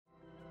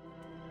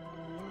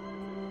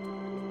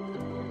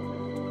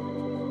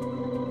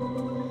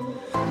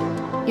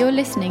You're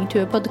listening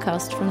to a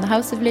podcast from the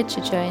House of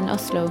Literature in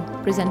Oslo,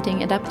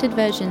 presenting adapted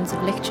versions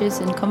of lectures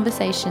and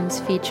conversations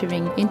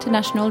featuring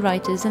international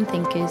writers and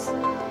thinkers.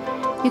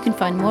 You can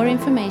find more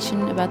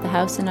information about the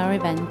house and our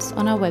events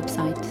on our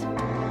website.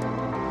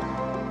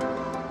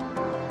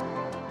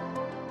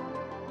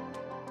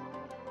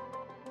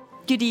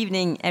 Good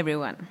evening,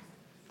 everyone,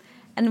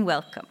 and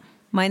welcome.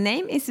 My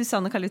name is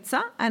Susanne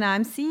Kalutza, and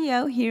I'm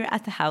CEO here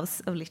at the House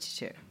of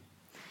Literature.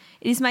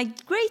 It is my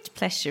great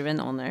pleasure and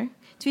honor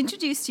to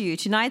introduce to you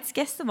tonight's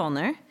guest of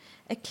honor,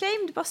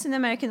 acclaimed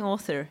Bosnian-American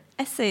author,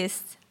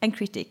 essayist, and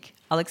critic,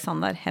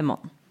 Aleksandar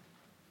Hemon.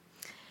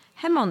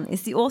 Hemon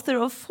is the author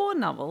of 4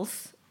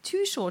 novels,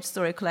 2 short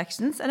story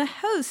collections, and a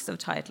host of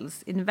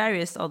titles in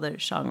various other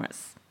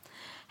genres.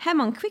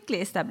 Hemon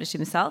quickly established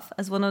himself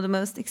as one of the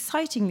most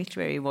exciting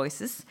literary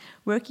voices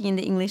working in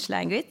the English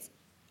language,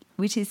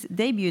 with his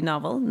debut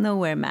novel,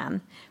 Nowhere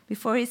Man,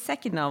 before his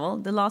second novel,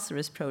 The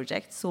Lazarus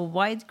Project, saw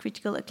wide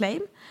critical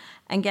acclaim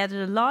and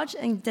gathered a large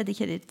and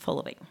dedicated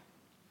following.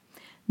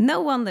 No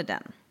wonder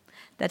then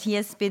that he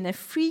has been a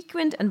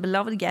frequent and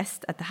beloved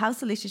guest at the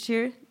House of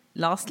Literature,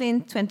 lastly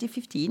in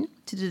 2015,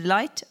 to the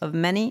delight of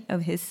many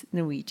of his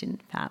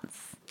Norwegian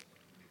fans.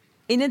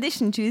 In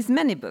addition to his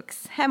many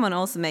books, Hemon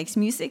also makes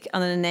music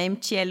under the name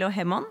Cielo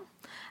Hemon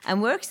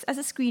and works as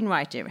a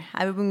screenwriter,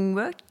 having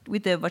worked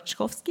with the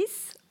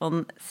Wachowskis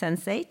on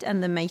Sense8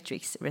 and The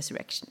Matrix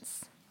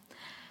Resurrections.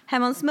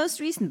 Hemon's most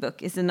recent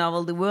book is the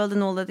novel The World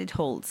and All That It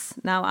Holds,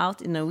 now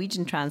out in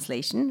Norwegian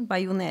translation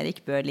by Jon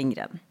Erik Bø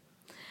Lindgren.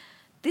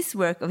 This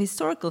work of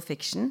historical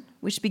fiction,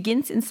 which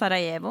begins in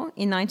Sarajevo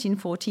in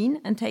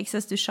 1914 and takes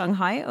us to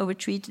Shanghai over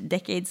 3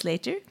 decades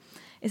later,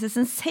 is a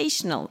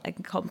sensational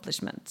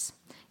accomplishment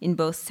in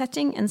both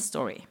setting and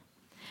story.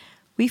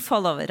 We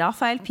follow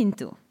Rafael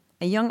Pinto,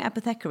 a young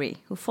apothecary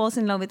who falls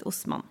in love with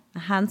Osman, a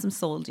handsome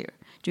soldier,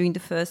 during the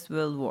First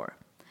World War.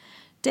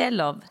 Their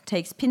love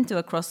takes Pinto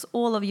across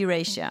all of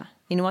Eurasia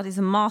in what is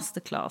a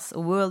masterclass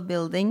of world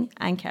building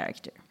and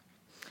character.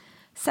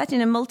 Set in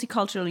a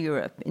multicultural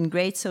Europe in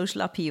great social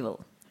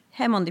upheaval,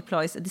 Hemon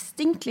deploys a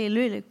distinctly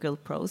lyrical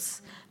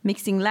prose,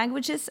 mixing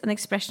languages and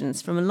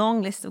expressions from a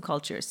long list of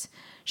cultures,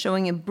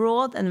 showing a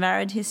broad and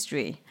varied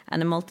history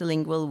and a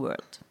multilingual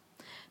world.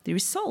 The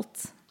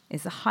result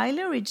is a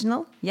highly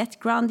original yet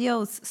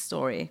grandiose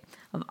story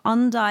of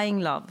undying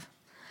love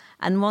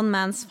and one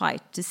man's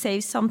fight to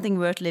save something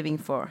worth living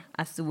for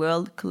as the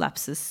world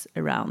collapses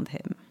around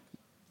him.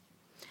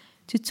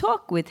 To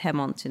talk with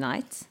Hemon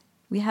tonight,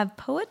 we have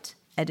poet,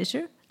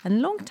 editor,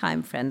 and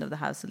longtime friend of the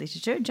House of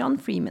Literature, John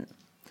Freeman.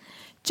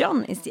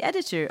 John is the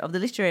editor of the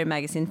literary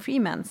magazine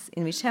Freeman,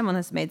 in which Hemon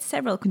has made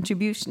several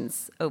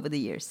contributions over the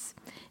years,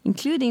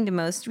 including the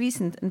most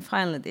recent and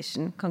final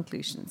edition,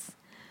 Conclusions.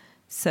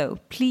 So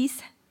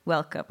please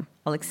welcome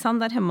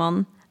Aleksandar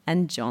Hemon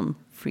and John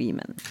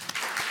Freeman.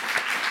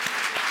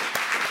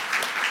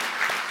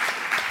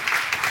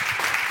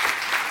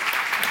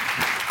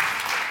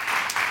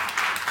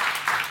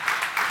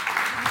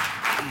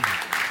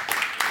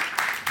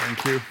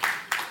 Thank you.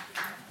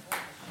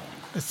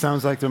 It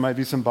sounds like there might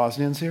be some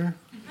Bosnians here.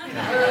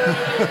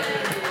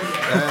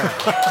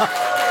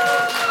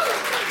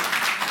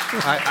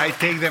 I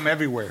take them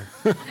everywhere,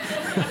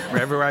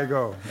 wherever I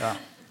go. Yeah.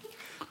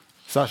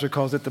 Sasha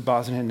calls it the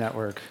Bosnian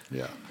Network.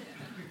 Yeah.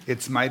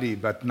 It's mighty,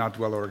 but not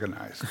well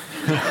organized.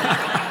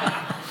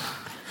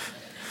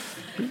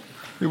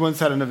 We once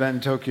had an event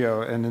in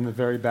Tokyo, and in the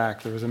very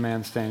back there was a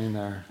man standing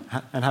there.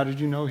 And how did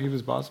you know he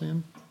was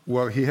Bosnian?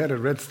 Well, he had a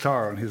red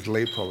star on his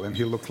lapel, and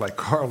he looked like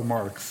Karl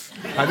Marx.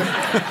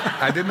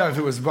 I didn't know if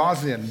he was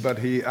Bosnian, but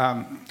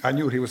I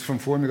knew he was from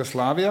former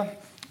Yugoslavia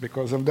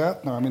because of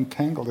that. Now I'm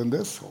entangled in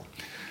this.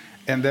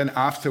 And then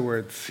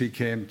afterwards, he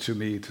came to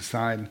me to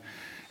sign.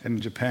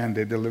 In Japan,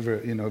 they deliver,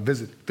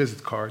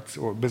 visit cards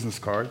or business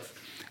cards,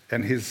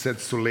 and he said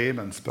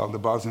Suleiman, spelled the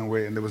Bosnian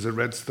way, and there was a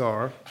red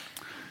star,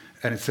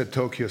 and it said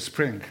Tokyo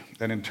Spring,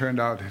 and it turned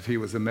out that he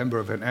was a member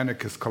of an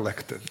anarchist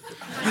collective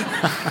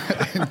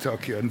in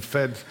Tokyo and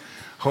fed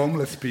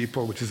homeless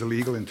people, which is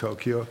illegal in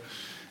Tokyo,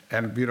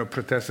 and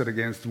protested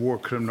against war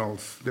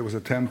criminals. There was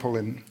a temple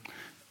in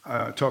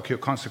Tokyo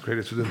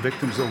consecrated to the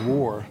victims of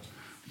war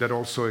that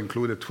also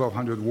included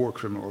 1,200 war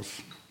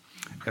criminals.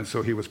 And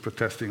so he was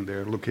protesting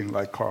there, looking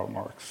like Karl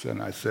Marx.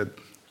 And I said,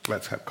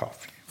 let's have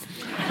coffee.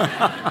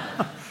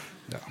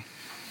 Yeah.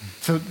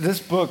 So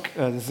this book,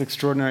 this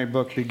extraordinary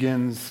book,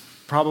 begins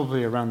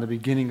probably around the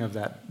beginning of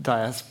that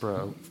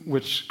diaspora,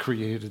 which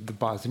created the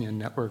Bosnian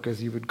Network,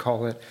 as you would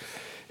call it,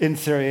 in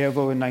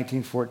Sarajevo in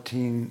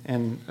 1914,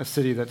 in a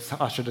city that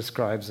Sasha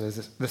describes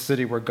as the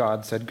city where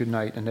God said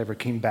goodnight and never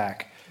came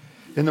back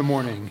in the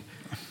morning.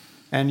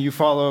 And you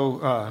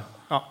follow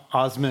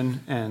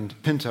Osman and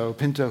Pinto,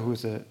 who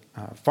is a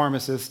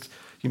pharmacist.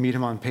 You meet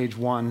him on page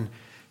 1.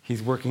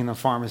 He's working in a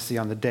pharmacy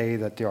on the day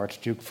that the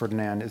Archduke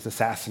Ferdinand is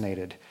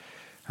assassinated.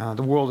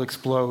 The world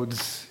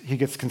explodes. He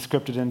gets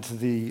conscripted into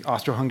the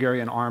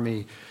Austro-Hungarian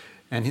army,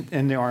 and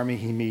in the army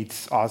he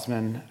meets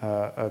Osman,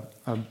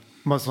 a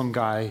Muslim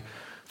guy,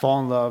 fall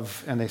in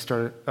love, and they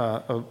start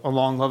a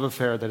long love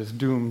affair that is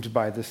doomed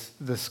by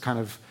this kind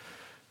of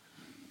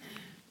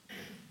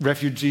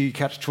refugee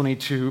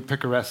catch-22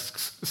 picaresque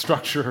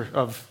structure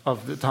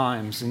of the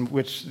times, in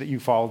which that you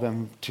follow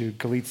them to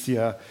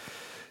Galicia,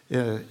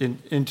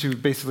 into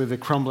basically the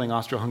crumbling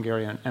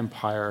Austro-Hungarian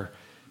Empire,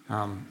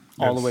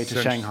 all the way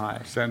to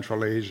Shanghai.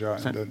 Central Asia,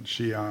 and then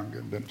Xi'an,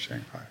 and then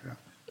Shanghai, yeah.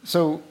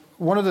 So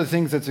one of the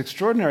things that's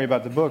extraordinary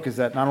about the book is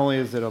that not only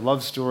is it a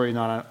love story,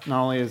 not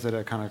only is it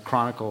a kind of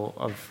chronicle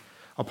of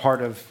a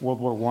part of World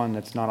War I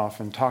that's not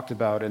often talked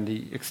about, and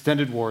the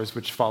extended wars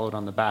which followed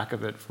on the back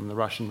of it, from the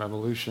Russian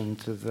Revolution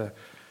to the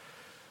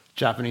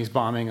Japanese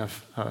bombing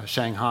of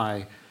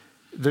Shanghai.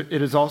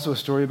 It is also a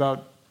story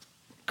about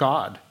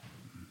God.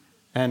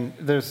 And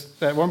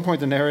there's, at one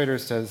point the narrator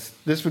says,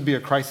 this would be a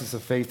crisis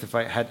of faith if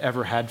I had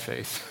ever had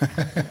faith.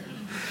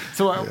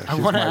 So I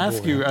want to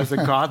ask you, as a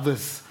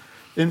godless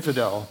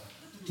infidel,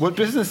 what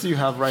business do you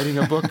have writing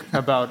a book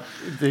about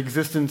the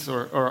existence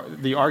or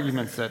the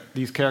arguments that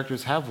these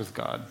characters have with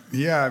God?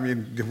 Yeah, I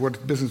mean,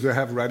 what business do I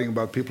have writing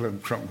about people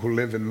who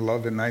live in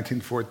love in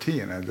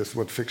 1914? And that's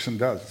what fiction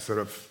does, sort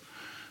of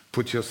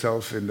put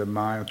yourself in the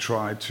mind,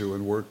 try to,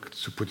 and work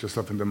to put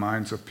yourself in the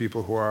minds of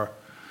people who are,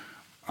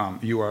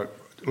 you are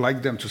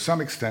like them to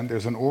some extent.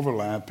 There's an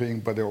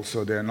overlapping, but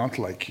also they're not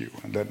like you,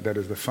 and that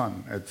is the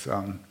fun. It's,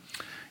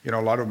 you know,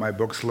 a lot of my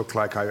books look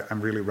like I'm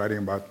really writing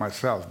about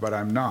myself, but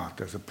I'm not.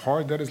 There's a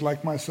part that is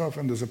like myself,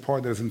 and there's a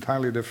part that is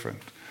entirely different,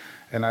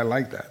 and I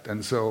like that.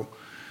 And so,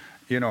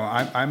 you know,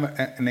 I'm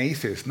an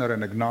atheist, not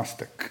an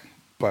agnostic,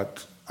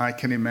 but I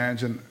can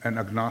imagine an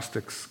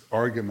agnostic's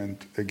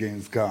argument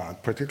against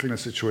God, particularly in a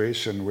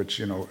situation which,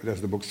 you know,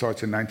 as the book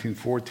starts in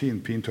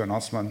 1914, Pinto and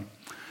Osman,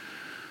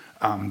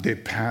 they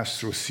pass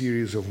through a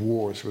series of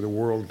wars where the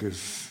world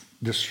is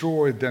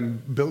destroyed, then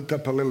built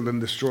up a little, then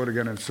destroyed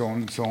again, and so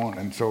on and so on.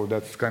 And so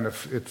that's kind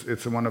of,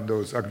 it's one of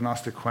those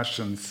agnostic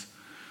questions.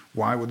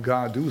 Why would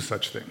God do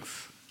such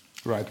things,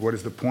 right? What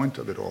is the point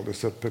of it all?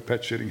 This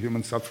perpetuating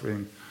human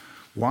suffering.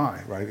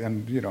 Why, right?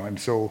 And, you know, and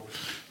so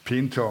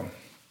Pinto,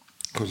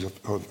 because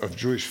of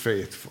Jewish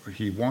faith,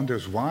 he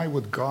wonders, why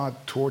would God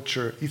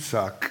torture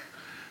Isaac,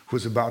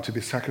 who's about to be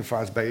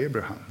sacrificed by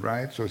Abraham,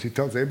 right? So he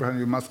tells Abraham,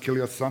 you must kill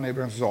your son.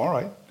 Abraham says, all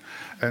right.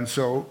 And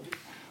so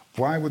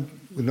why would,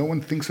 no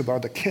one thinks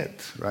about the kid,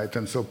 right?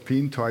 And so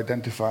Pinto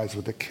identifies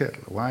with the kid.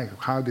 Why?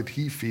 How did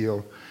he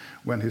feel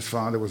when his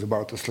father was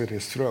about to slit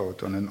his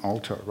throat on an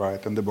altar,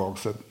 right? And the book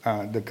said,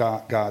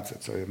 God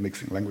said, sorry, I'm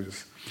mixing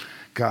languages.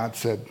 God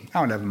said,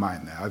 oh, never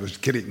mind now, I was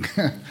kidding.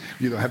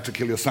 You don't have to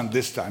kill your son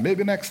this time.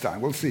 Maybe next time,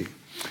 we'll see.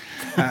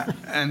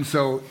 And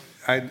so,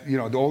 you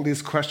know, all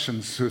these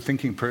questions to a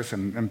thinking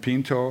person, and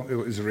Pinto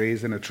is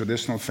raised in a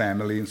traditional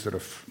family instead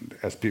of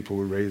as people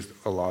were raised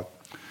a lot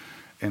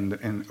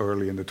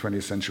early in the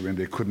 20th century, when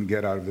they couldn't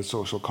get out of the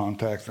social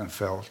context and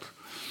felt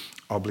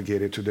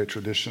obligated to their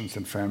traditions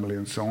and family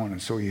and so on.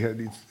 And so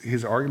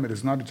his argument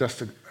is not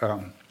just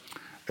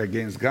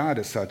against God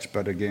as such,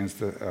 but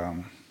against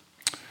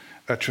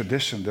a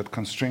tradition that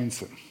constrains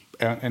him,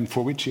 and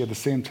for which he at the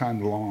same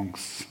time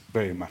longs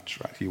very much.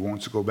 Right? He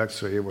wants to go back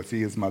to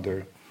see his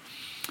mother,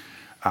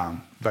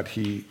 but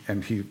he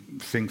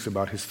thinks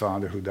about his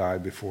father who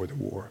died before the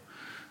war.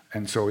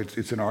 And so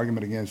it's an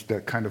argument against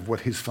that kind of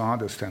what his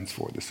father stands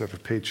for, this sort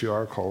of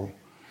patriarchal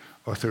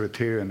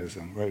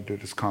authoritarianism, right,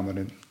 that is common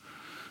in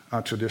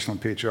traditional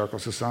patriarchal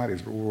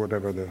societies,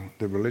 whatever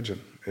the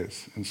religion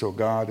is. And so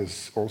God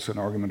is also an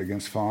argument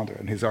against father,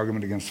 and his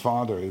argument against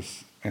father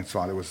is, and his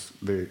father was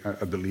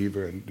a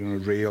believer and, you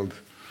know, railed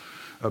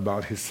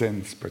about his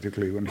sins,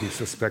 particularly when he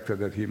suspected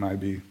that he might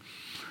be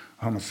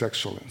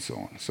homosexual and so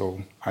on.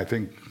 So I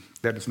think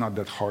that is not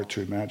that hard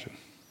to imagine.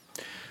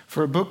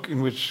 For a book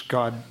in which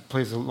God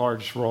plays a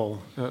large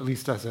role, at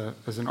least as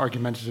an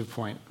argumentative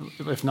point,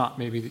 if not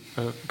maybe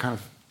a kind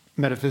of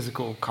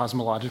metaphysical,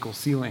 cosmological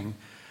ceiling,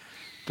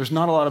 there's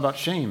not a lot about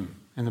shame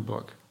in the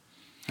book.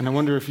 And I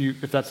wonder if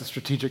that's a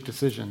strategic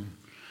decision.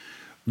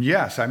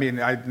 Yes, I mean,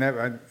 I'm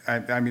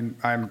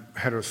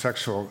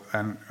heterosexual,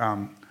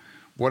 and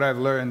what I've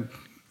learned,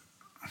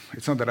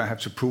 it's not that I have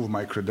to prove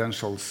my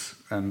credentials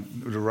and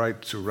the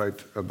right to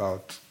write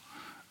about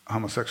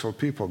homosexual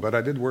people, but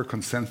I did work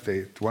on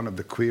Sense8, one of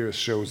the queerest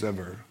shows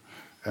ever,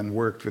 and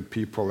worked with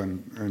people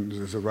and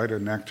as a writer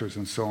and actors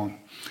and so on,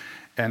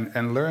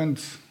 and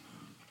learned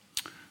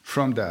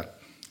from that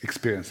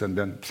experience, and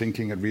then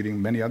thinking and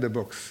reading many other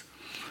books,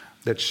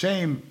 that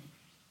shame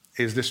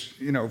is this,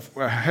 you know,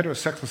 a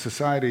heterosexual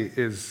society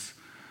is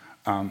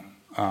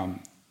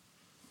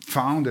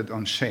founded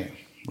on shame,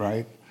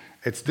 right?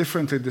 It's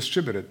differently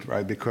distributed,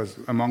 right? Because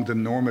among the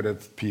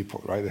normative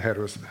people, right, the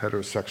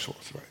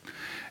heterosexuals, right?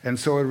 And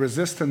so a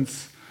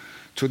resistance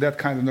to that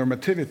kind of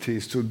normativity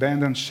is to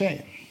abandon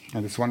shame.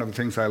 And it's one of the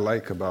things I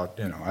like about,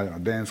 you know, I don't know,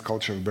 dance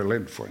culture of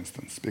Berlin, for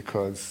instance,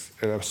 because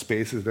there are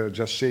spaces that are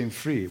just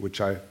shame-free,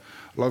 which I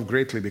love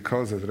greatly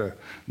because as a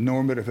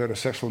normative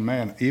heterosexual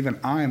man, even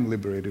I am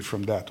liberated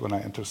from that when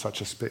I enter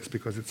such a space,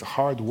 because it's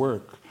hard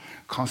work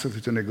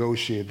constantly to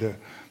negotiate the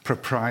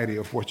propriety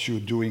of what you're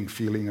doing,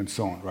 feeling, and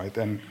so on, right?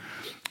 And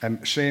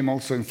shame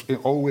also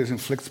always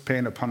inflicts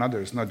pain upon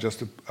others, not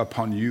just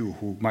upon you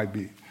who might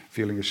be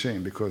feeling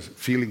ashamed, because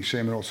feeling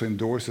shame also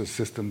endorses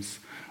systems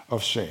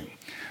of shame.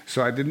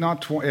 So I did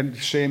not want, and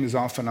shame is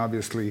often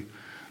obviously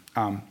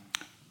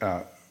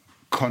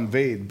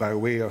conveyed by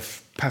way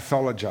of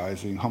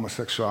pathologizing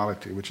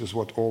homosexuality, which is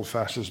what all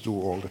fascists do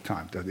all the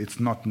time, that it's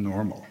not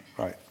normal,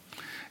 right?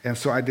 And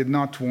so I did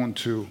not want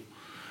to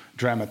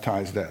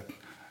dramatize that.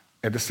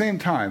 At the same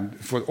time,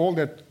 for all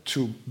that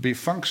to be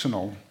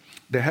functional,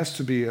 there has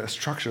to be a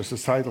structure, a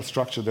societal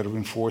structure that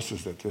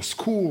reinforces it. The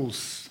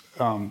schools,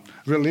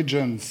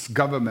 religions,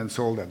 governments,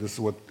 all that. This is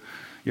what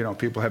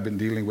people have been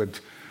dealing with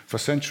for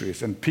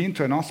centuries. And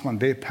Pinto and Osman,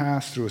 they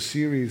passed through a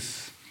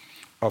series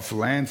of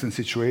lands and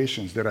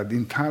situations that are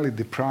entirely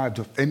deprived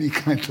of any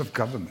kind of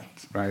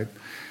government, right?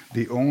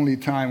 The only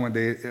time when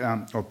they,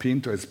 or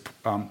Pinto is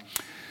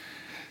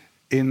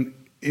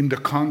in the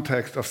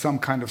context of some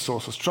kind of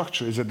social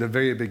structure is at the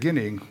very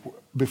beginning,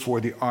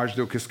 before the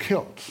Archduke is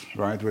killed,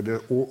 right? Where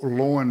the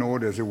law and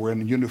orders, they were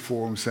in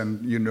uniforms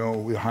and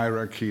with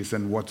hierarchies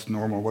and what's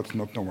normal, what's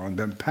not normal. And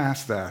then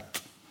past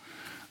that,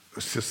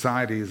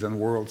 societies and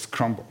worlds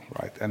crumble,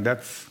 right? And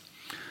that's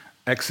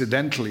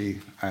accidentally,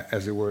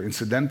 as it were,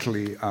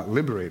 incidentally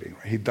liberating.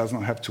 He does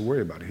not have to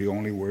worry about it. He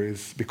only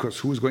worries because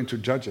who's going to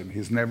judge him?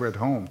 He's never at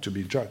home to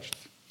be judged.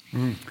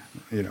 And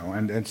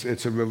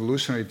it's a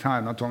revolutionary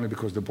time, not only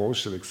because the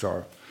Bolsheviks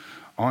are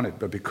on it,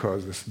 but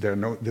because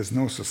there's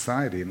no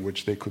society in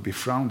which they could be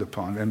frowned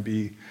upon and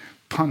be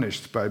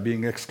punished by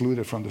being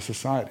excluded from the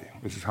society.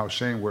 This is how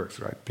shame works,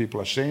 right?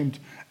 People are shamed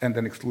and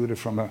then excluded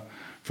from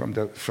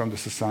the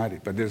society,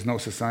 but there's no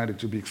society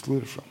to be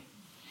excluded from.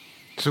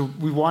 So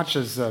we watch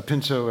as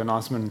Pinto and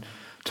Osman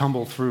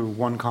tumble through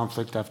one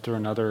conflict after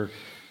another,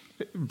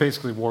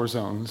 basically war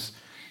zones.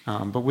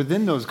 But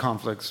within those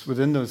conflicts,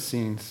 within those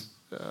scenes,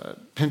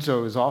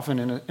 Pinto is often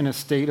in a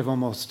state of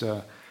almost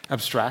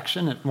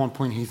abstraction. At one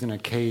point, he's in a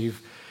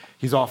cave.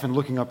 He's often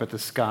looking up at the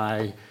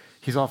sky.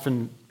 He's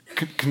often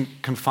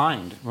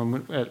confined.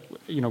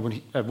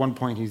 At one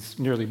point, he's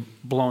nearly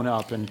blown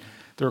up, and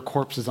there are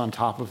corpses on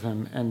top of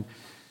him. And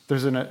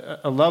there's a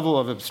level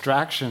of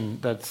abstraction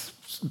that's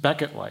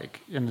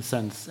Beckett-like in a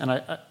sense.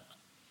 And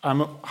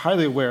I'm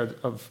highly aware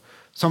of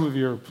some of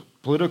your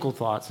political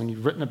thoughts, and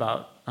you've written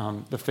about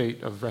the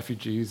fate of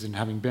refugees and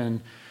having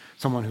been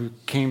someone who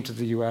came to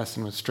the US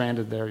and was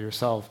stranded there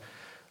yourself.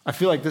 I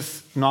feel like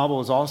this novel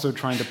is also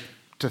trying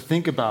to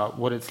think about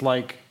what it's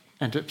like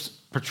and to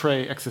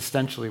portray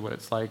existentially what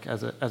it's like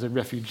as a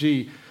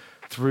refugee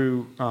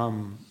through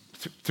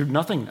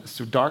nothingness,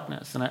 through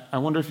darkness. And I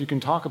wonder if you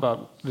can talk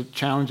about the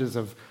challenges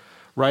of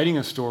writing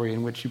a story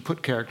in which you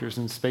put characters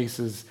in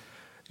spaces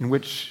in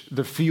which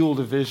the field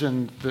of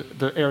vision,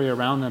 the area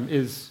around them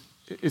is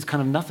kind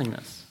of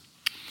nothingness.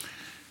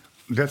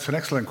 That's an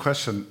excellent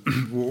question.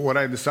 What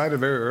I decided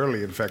very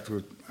early, in fact,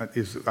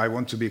 is I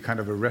want to be kind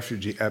of a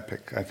refugee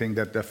epic. I think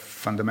that the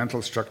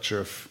fundamental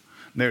structure of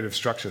narrative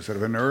structure, sort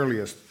of the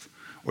earliest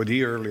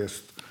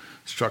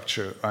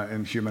structure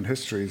in human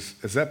history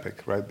is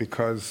epic, right?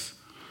 Because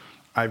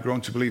I've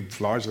grown to believe,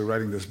 largely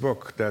writing this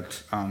book,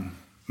 that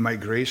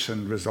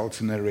migration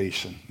results in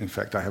narration. In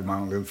fact, I have my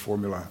own little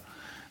formula.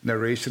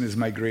 Narration is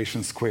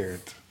migration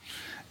squared.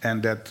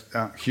 And that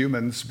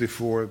humans,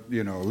 before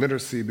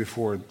literacy,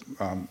 before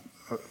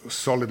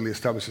solidly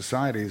established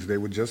societies, they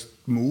would just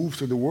move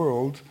to the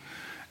world,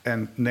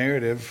 and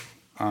narrative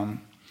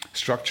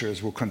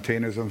structures were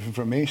containers of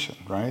information,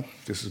 right?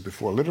 This is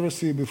before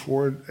literacy,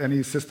 before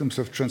any systems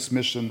of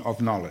transmission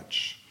of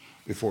knowledge,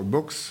 before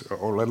books,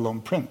 or let alone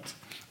print,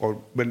 or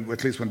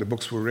at least when the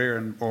books were rare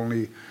and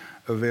only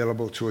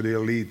available to the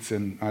elites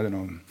in,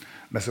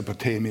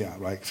 Mesopotamia,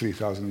 like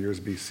 3,000 years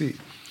BC.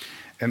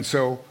 And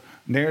so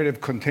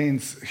narrative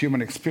contains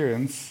human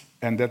experience,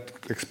 and that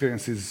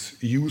experience is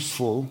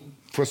useful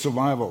for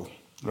survival,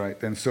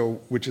 right? And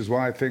so, which is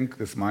why I think,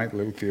 this is my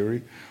little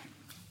theory,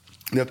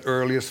 that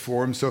earliest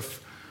forms of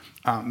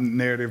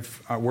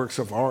narrative works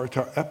of art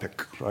are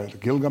epic, right?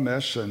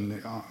 Gilgamesh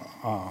and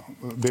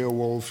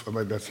Beowulf,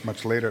 that's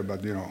much later,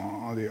 but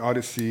the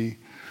Odyssey,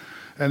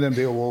 and then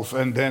Beowulf,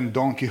 and then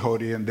Don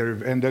Quixote, and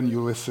then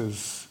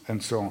Ulysses,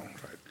 and so on,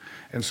 right?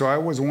 And so I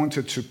always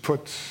wanted to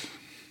put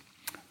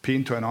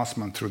Pinto and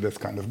Osman through this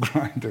kind of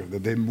grinder,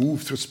 that they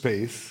move through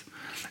space,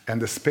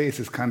 and the space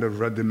is kind of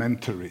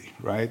rudimentary,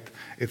 right?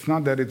 It's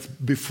not that it's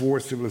before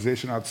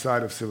civilization,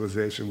 outside of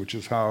civilization, which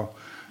is how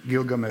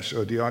Gilgamesh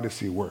or the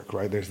Odyssey work,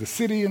 right? There's the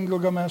city in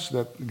Gilgamesh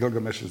that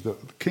Gilgamesh is the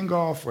king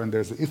of, and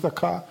there's the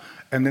Ithaca,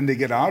 and then they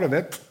get out of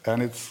it,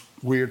 and it's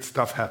weird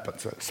stuff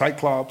happens.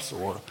 Cyclops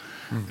or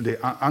the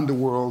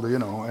underworld,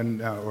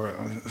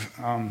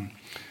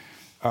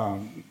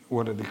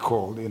 what are they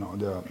called?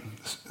 The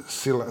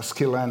Scylla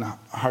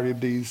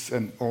Charybdis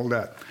and all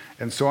that.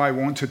 And so I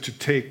wanted to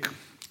take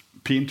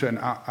Pinto and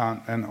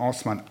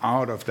Osman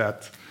out of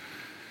that,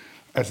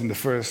 as in the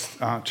first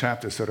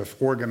chapter, sort of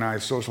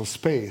organized social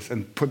space,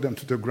 and put them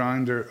to the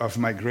grinder of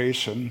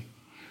migration,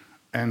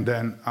 and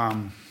then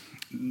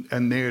a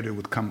narrative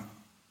would come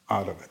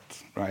out of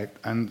it, right?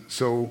 And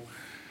so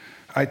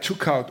I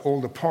took out all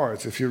the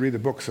parts. If you read the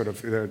book, sort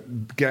of there are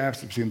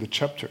gaps between the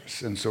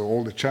chapters, and so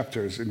all the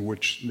chapters in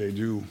which they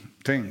do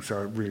things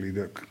are really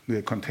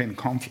they contain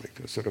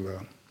conflict. It's sort of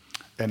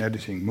and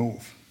editing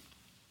move.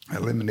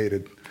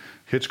 Eliminated,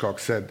 Hitchcock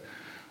said,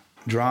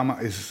 drama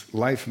is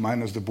life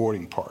minus the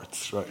boring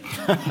parts, right?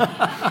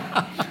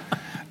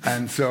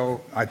 And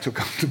so I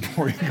took out the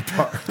boring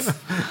parts.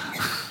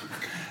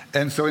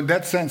 And so in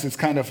that sense, it's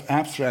kind of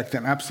abstract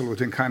and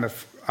absolute and kind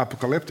of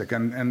apocalyptic.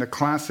 And the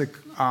classic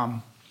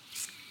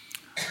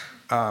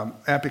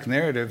epic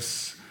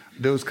narratives,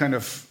 those kind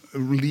of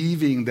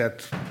leaving that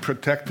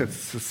protected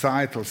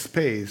societal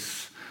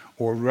space,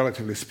 or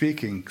relatively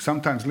speaking,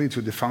 sometimes lead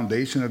to the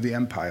foundation of the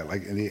empire,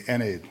 like in the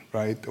Aeneid,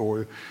 right?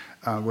 Or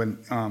when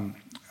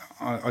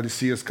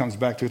Odysseus comes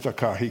back to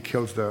Ithaca, he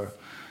kills the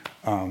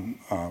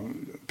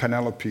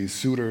Penelope's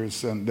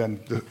suitors, and then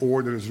the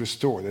order is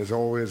restored. There's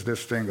always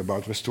this thing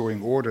about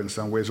restoring order in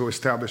some ways, or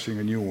establishing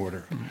a new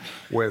order.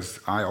 Whereas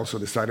I also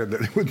decided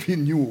that it would be a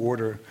new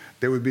order.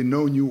 There would be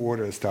no new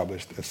order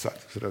established as such.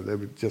 So that they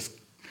would just,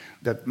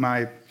 that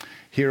my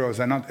heroes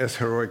are not as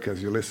heroic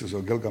as Ulysses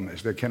or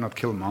Gilgamesh. They cannot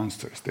kill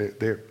monsters.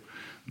 Their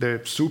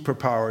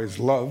superpower is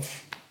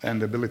love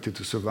and the ability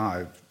to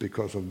survive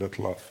because of that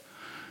love.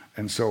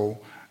 And so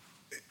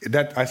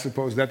that, I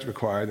suppose, that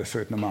required a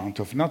certain amount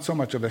of, not so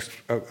much of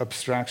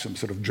abstraction,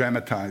 sort of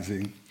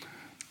dramatizing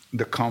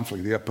the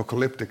conflict, the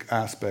apocalyptic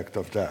aspect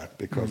of that,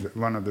 because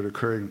one of the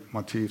recurring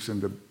motifs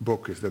in the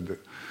book is that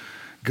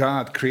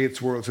God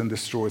creates worlds and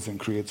destroys them,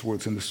 creates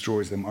worlds and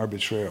destroys them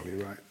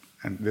arbitrarily, right?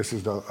 And this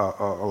is a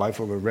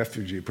life of a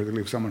refugee,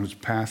 particularly someone who's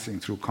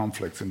passing through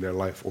conflicts in their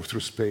life or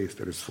through space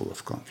that is full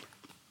of conflict.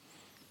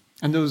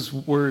 And those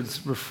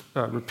words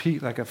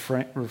repeat like a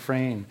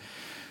refrain.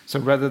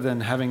 So rather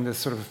than having this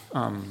sort of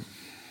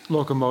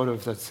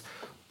locomotive that's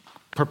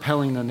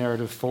propelling the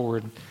narrative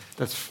forward,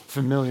 that's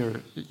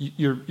familiar,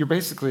 you're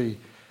basically,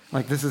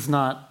 like, this is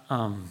not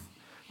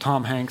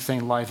Tom Hanks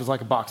saying life is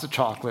like a box of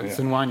chocolates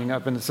and winding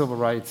up in the civil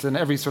rights and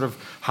every sort of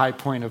high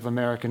point of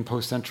American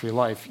post-century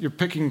life. You're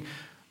picking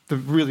the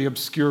really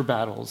obscure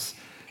battles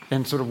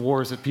and sort of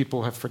wars that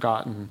people have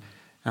forgotten,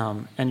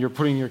 and you're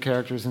putting your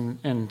characters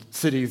in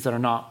cities that are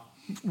not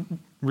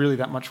really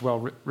that much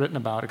well written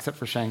about, except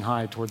for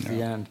Shanghai towards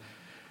the end.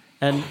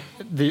 And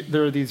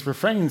there are these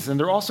refrains, and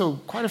there are also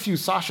quite a few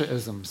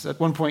Sasha-isms. At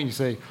one point you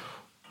say,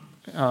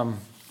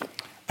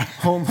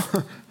 home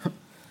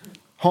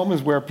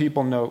is where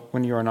people note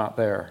when you are not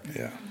there.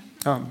 Yeah.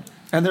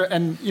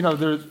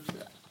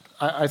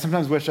 I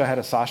sometimes wish I had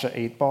a Sasha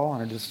 8-ball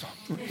and I just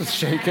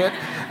shake it,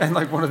 and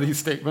like one of these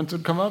statements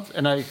would come up.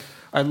 And I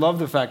love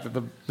the fact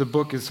that the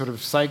book is sort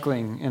of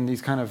cycling in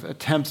these kind of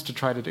attempts to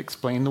try to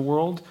explain the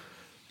world.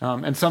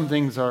 And some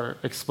things are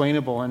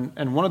explainable.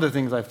 And one of the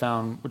things I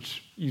found,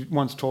 which you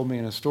once told me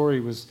in a story,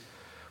 was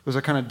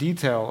a kind of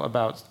detail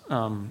about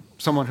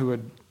someone who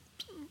had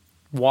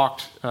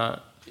walked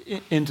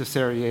into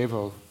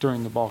Sarajevo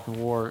during the Balkan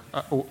War,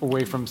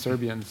 away from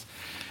Serbians.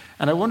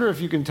 And I wonder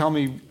if you can tell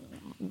me,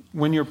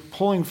 when you're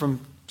pulling from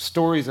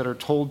stories that are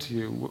told to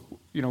you,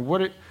 what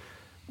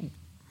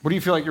do you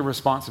feel like your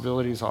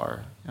responsibilities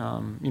are?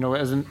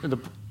 As in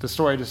the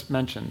story I just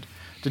mentioned,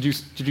 did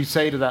you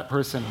say to that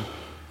person,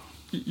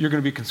 you're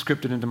going to be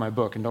conscripted into my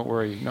book, and don't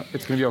worry,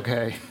 it's going to be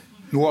okay?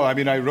 Well, I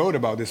mean, I wrote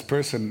about this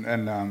person,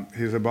 and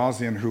he's a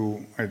Bosnian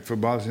who, for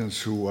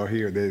Bosnians who are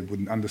here, they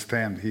wouldn't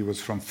understand. He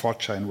was from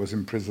Foča and was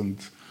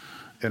imprisoned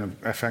in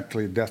a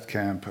effectively death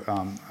camp.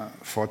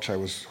 Foča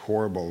was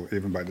horrible,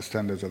 even by the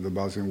standards of the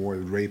Bosnian War,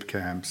 rape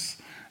camps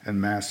and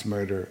mass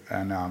murder.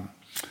 And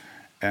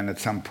at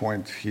some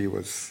point, he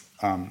was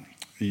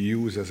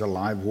used as a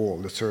live wall.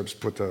 The Serbs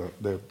put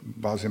the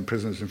Bosnian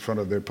prisoners in front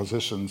of their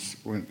positions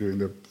during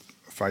the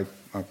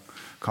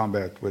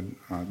combat with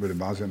the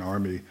Bosnian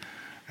army.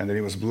 And then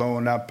he was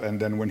blown up, and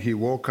then when he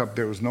woke up,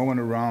 there was no one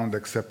around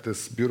except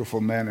this beautiful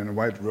man in a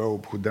white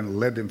robe who then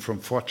led him from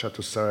Foča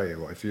to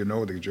Sarajevo. If you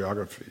know the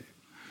geography,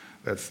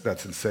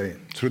 that's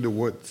insane, through the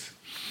woods.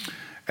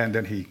 And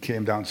then he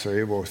came down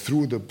Sarajevo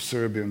through the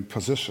Serbian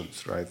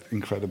positions, right,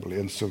 incredibly,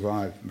 and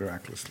survived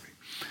miraculously.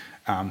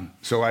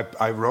 So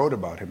I wrote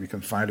about him. You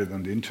can find it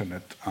on the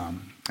internet,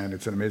 and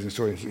it's an amazing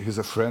story. He's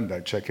a friend. I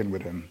check in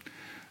with him.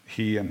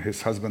 He and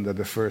his husband are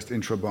the first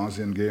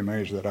intra-Bosnian gay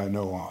marriage that I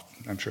know of.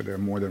 I'm sure there are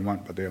more than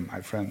one, but they're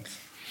my friends.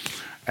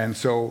 And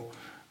so,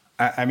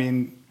 I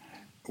mean,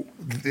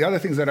 the other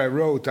things that I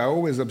wrote, I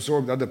always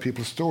absorbed other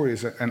people's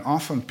stories, and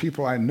often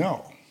people I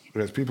know.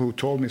 There's people who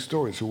told me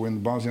stories who were in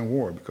the Bosnian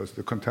War because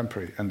they're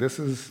contemporary. And this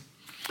is,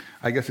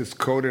 I guess it's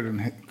coded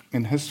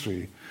in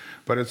history,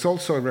 but it's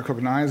also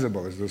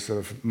recognizable as this sort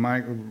of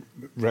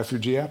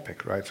refugee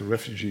epic, right? So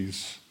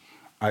refugees,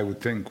 I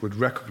would think, would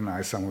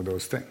recognize some of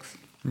those things.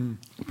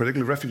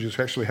 Particularly refugees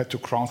who actually had to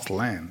cross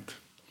land,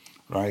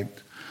 right,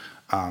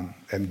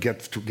 and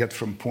get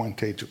from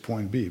point A to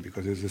point B,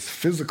 because there's this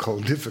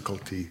physical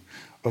difficulty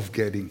of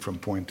getting from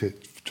point A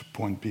to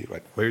point B,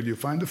 right? Where do you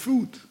find the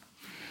food?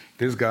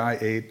 This guy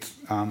ate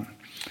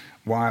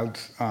wild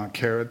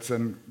carrots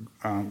and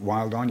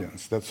wild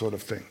onions, that sort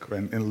of thing,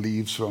 and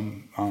leaves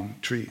from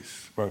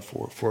trees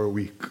for a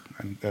week,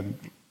 and then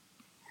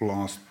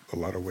lost a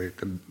lot of weight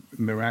and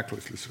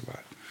miraculously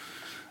survived.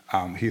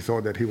 He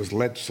thought that he was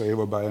led to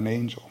Sarajevo by an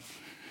angel.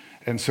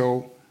 And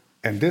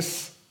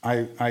this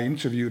I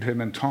interviewed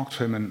him and talked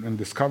to him and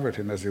discovered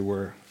him, as it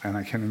were. And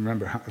I can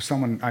remember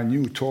someone I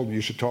knew told me,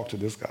 you should talk to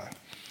this guy,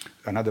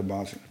 another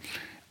Bosnian.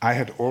 I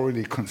had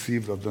already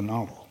conceived of the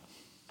novel,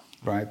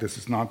 right? This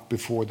is not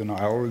before the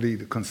novel. I already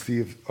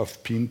conceived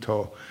of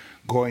Pinto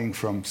going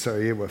from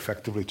Sarajevo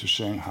effectively to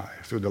Shanghai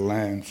through the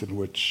lands in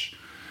which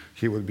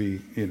he would be,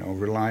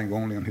 relying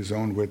only on his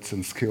own wits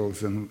and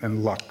skills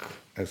and luck,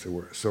 as it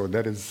were. So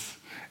that is,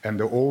 and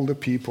the older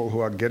people who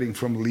are getting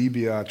from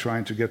Libya,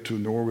 trying to get to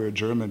Norway or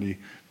Germany,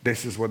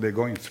 this is what they're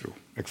going through,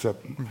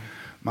 except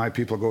my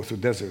people go through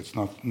deserts,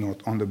 not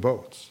on the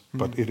boats.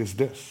 But it is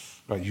this,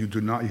 right? You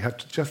have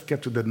to just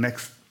get to the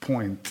next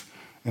point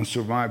and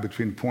survive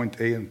between point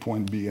A and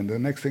point B. And the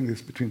next thing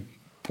is between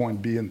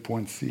point B and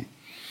point C.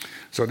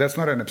 So that's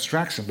not an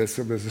abstraction. There's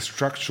a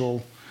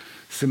structural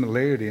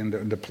similarity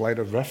in the plight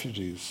of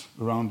refugees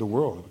around the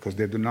world, because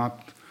they do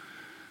not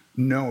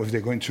know if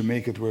they're going to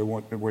make it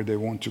where they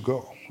want to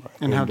go. Right?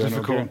 And how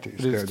difficult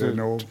it is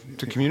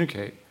to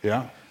communicate.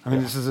 Yeah. I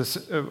mean, this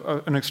is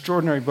an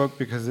extraordinary book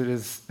because it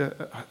is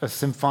a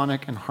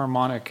symphonic and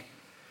harmonic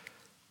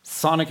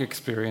sonic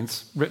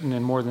experience written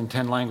in more than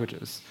 10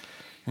 languages.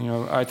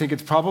 I think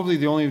it's probably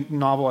the only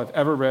novel I've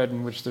ever read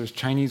in which there's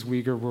Chinese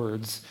Uyghur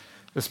words,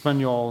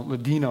 Espanol,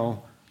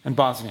 Ladino, and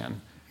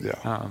Bosnian.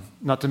 Yeah.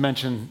 Not to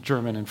mention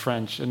German and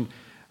French. And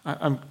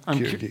I'm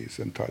Kyrgyz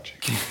and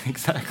Tajik.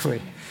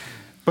 Exactly.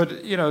 But,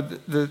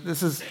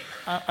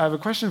 I have a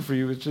question for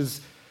you, which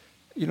is,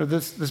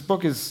 this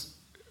book is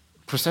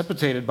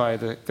precipitated by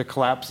the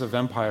collapse of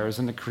empires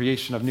and the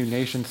creation of new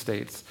nation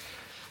states,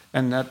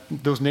 and that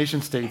those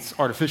nation states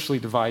artificially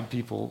divide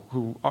people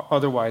who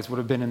otherwise would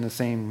have been in the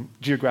same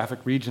geographic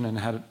region and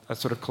had a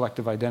sort of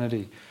collective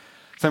identity.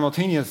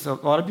 Simultaneous, a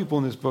lot of people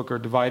in this book are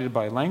divided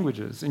by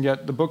languages, and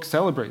yet the book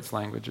celebrates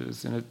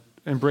languages and it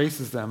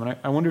embraces them. And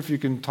I wonder if you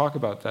can talk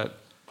about that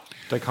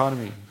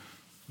dichotomy.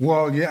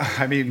 Well, yeah,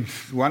 I mean,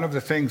 one of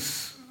the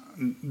things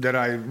that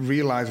I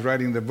realized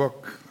writing the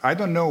book, I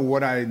don't know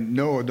what I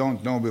know or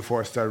don't know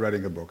before I start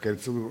writing a book.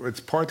 It's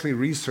partly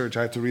research.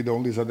 I had to read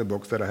all these other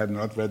books that I had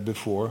not read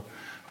before,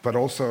 but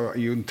also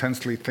you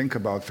intensely think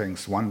about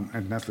things. One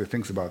intensely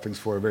thinks about things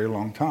for a very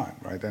long time,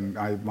 right? And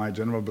my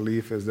general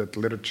belief is that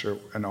literature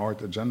and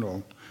art in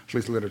general, at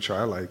least literature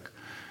I like,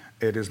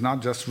 it is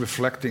not just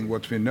reflecting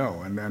what we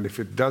know. And if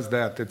it does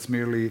that, it's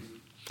merely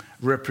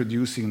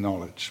reproducing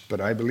knowledge.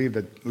 But I believe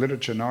that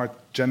literature and art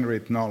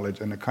generate knowledge,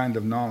 and a kind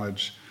of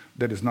knowledge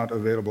that is not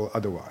available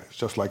otherwise,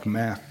 just like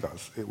math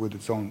does, with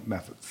its own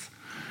methods.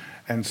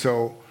 And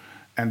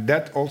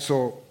that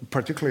also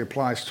particularly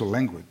applies to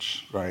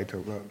language, right?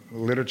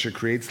 Literature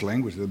creates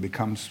language that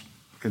becomes,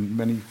 in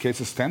many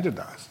cases,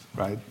 standardized,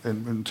 right,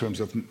 in terms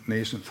of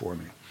nation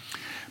forming.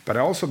 But I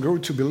also grew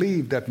to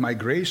believe that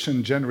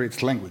migration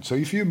generates language. So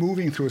if you're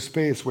moving through a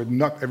space where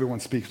not everyone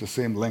speaks the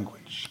same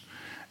language,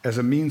 as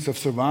a means of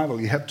survival,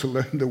 you have to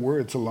learn the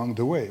words along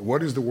the way.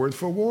 What is the word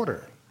for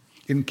water?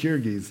 In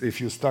Kyrgyz, if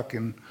you're stuck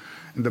in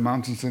the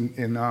mountains in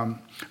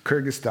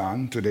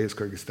Kyrgyzstan, today's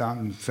Kyrgyzstan,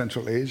 in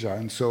Central Asia.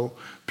 And so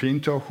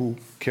Pinto, who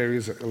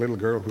carries a little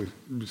girl who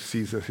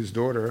sees his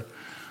daughter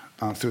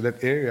through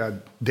that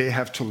area, they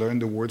have to learn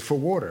the word for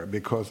water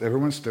because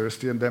everyone's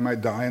thirsty and they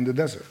might die in the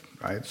desert,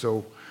 right?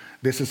 So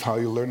this is how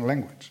you learn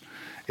language.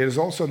 It is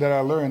also that I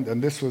learned,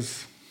 and this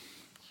was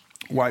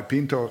why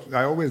Pinto,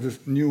 I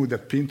always knew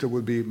that Pinto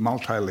would be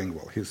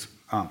multilingual. His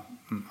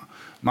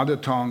mother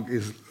tongue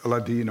is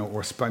Ladino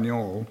or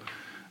Espanol,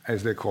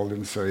 as they called it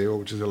in Sarajevo,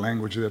 which is a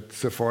language that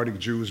Sephardic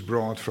Jews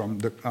brought from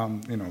the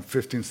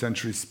 15th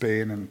century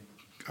Spain,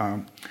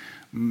 and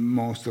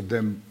most of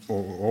them,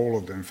 or all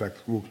of them, in fact,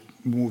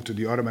 moved to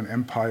the Ottoman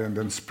Empire and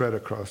then spread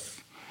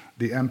across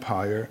the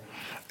empire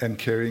and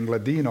carrying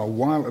Ladino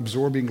while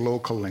absorbing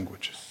local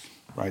languages,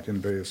 right, in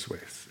various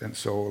ways. And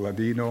so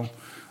Ladino,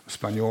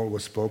 Espanol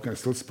was spoken, and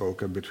still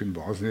spoken between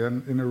Bosnia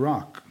and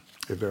Iraq,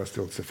 if there are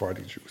still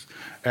Sephardic Jews.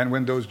 And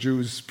when those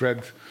Jews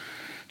spread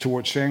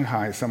towards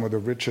Shanghai, some of the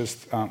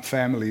richest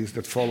families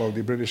that followed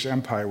the British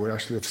Empire were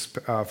actually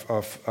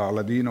of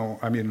Ladino,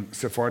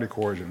 Sephardic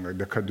origin, like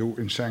the Kadur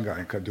in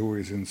Shanghai,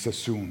 Kaduris and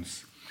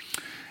Sassoons.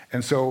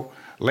 And so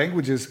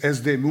languages,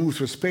 as they move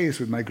through space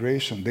with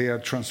migration, they are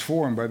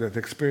transformed by that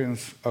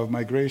experience of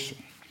migration.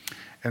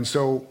 And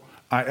so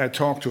I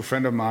talked to a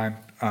friend of mine,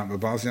 a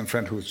Bosnian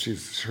friend,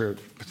 her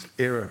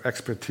area of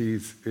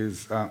expertise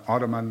is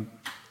Ottoman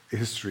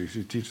history.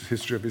 She teaches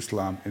history of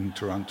Islam in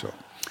Toronto.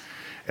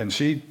 And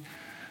she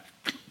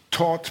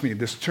taught me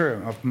this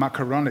term of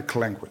macaronic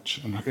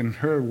language. And in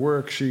her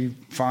work, she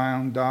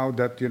found out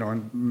that,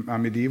 in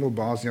medieval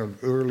Bosnia,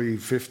 early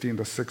 15th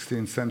or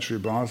 16th century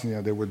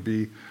Bosnia, there would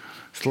be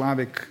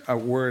Slavic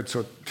words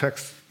or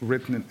texts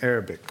written in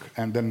Arabic,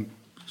 and then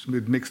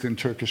mixed in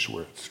Turkish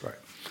words, right?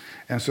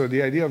 And so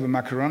the idea of a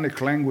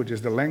macaronic language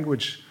is the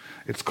language,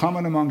 it's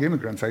common among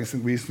immigrants. I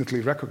recently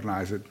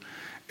recognized it.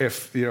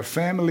 If your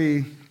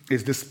family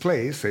is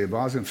displaced, say a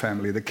Bosnian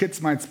family, the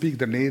kids might speak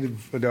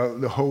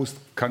the host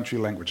country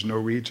language,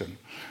 Norwegian,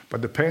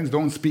 but the parents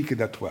don't speak it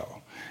that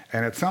well.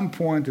 And at some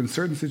point, in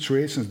certain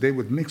situations, they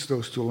would mix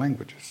those two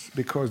languages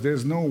because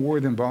there's no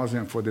word in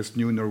Bosnian for this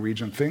new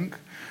Norwegian thing,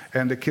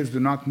 and the kids do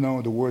not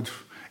know the word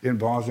in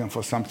Bosnian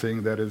for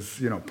something that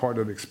is, part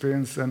of the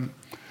experience and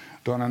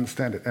don't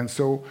understand it. And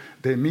so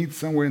they meet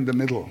somewhere in the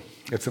middle.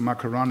 It's a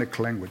macaronic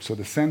language. So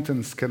the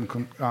sentence can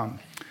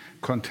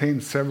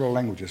contain several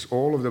languages.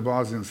 All of the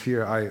Bosnians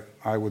here,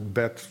 I would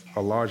bet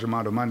a large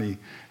amount of money,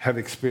 have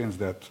experienced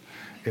that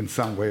in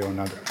some way or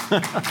another.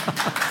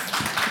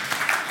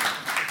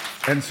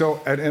 And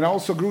so, and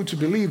also grew to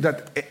believe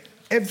that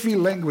every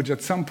language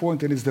at some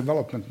point in its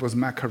development was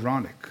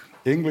macaronic.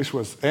 English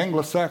was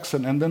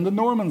Anglo-Saxon, and then the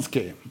Normans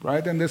came,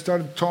 right? And they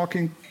started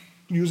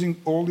using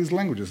all these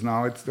languages.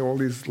 Now it's all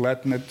these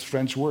Latin and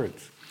French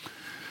words.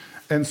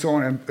 And so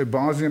on. And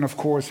Bosnian, of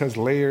course, has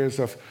layers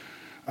of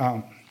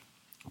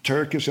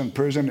Turkish and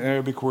Persian and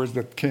Arabic words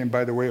that came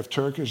by the way of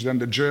Turkish. Then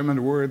the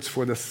German words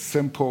for the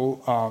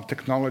simple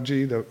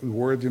technology, the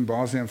word in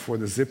Bosnian for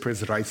the zipper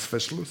is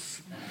Reißverschluss.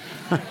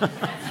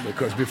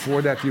 Because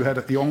before that you had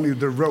only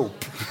the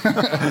rope.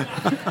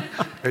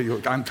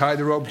 You untie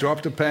the rope,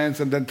 drop the pants,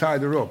 and then tie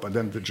the rope. And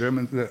then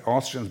the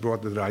Austrians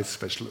brought the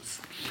Reißverschluss.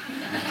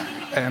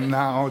 And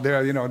now there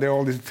are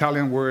all these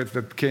Italian words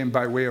that came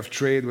by way of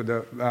trade with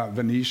the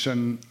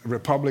Venetian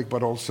Republic,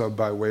 but also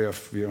by way of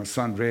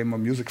San Remo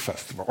Music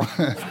Festival.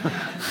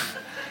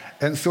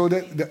 And so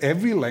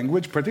every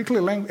language,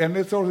 particularly and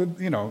it's also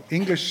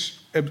English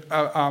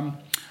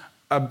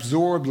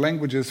absorbed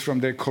languages from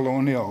their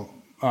colonial.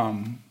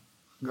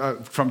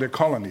 From their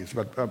colonies,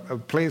 but a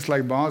place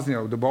like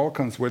Bosnia, the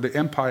Balkans, where the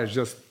empires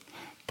just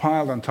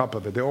piled on top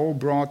of it, they all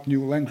brought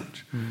new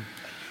language.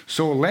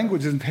 So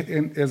language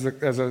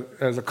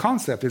as a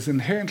concept is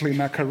inherently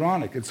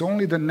macaronic. It's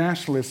only the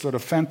nationalists sort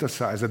of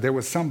fantasize that there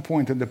was some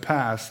point in the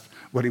past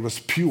where it was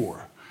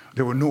pure.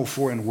 There were no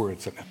foreign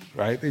words in it,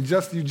 right? They,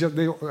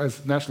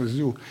 as nationalists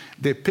do,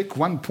 they pick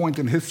one point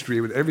in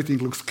history where everything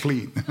looks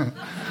clean.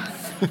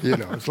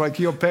 It's like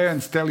your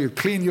parents tell you,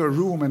 clean your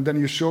room, and then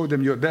you show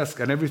them your desk,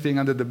 and everything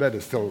under the bed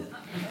is still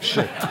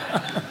shit.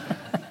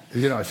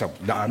 So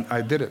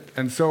I did it.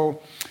 And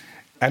so,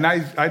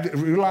 I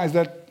realized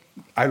that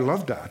I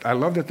loved that. I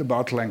loved it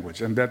about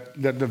language, and that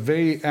the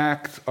very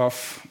act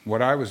of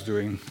what I was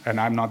doing, and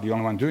I'm not the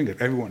only one doing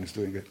it, everyone is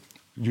doing it.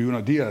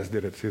 Diaz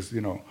did it. His,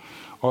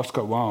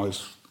 Oscar Wilde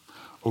is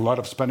a lot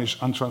of Spanish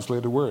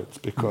untranslated words,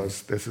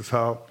 because this is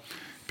how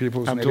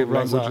people's native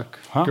language...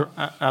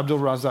 Abdul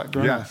Razak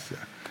Gurnah. Yes,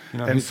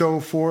 yeah. And so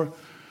for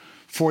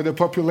the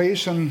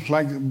population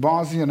like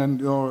Bosnian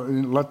and or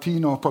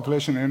Latino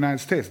population in the United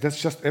States, that's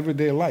just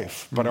everyday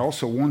life. But I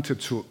also wanted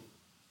to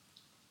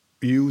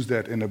use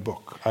that in a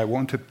book. I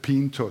wanted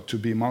Pinto to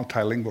be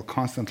multilingual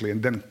constantly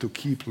and then to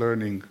keep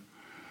learning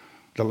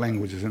the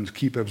languages and to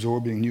keep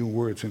absorbing new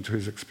words into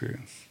his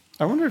experience.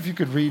 I wonder if you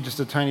could read just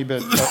a tiny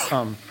bit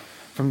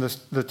from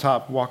the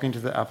top, walking to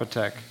the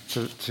apothec,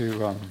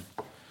 to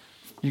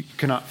you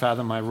cannot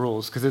fathom my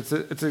rules, because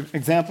it's an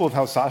example of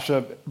how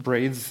Sasha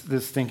braids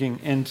this thinking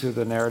into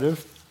the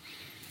narrative.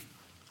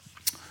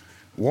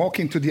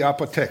 Walking to the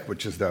apothec,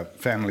 which is the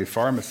family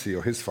pharmacy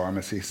or his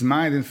pharmacy, his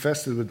mind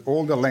infested with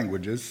all the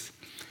languages,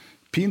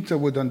 Pinto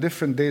would on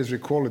different days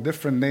recall a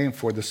different name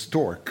for the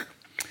stork,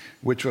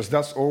 which was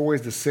thus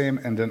always the same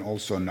and then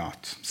also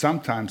not.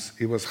 Sometimes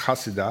it was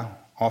Hasida,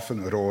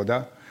 often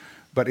Roda,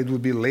 but it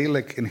would be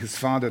Lelek in his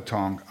father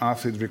tongue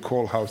after he'd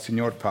recall how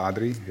Signor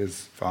Padri,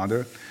 his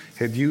father,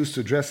 had used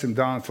to dress him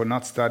down for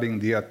not studying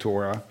the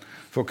Torah,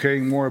 for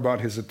caring more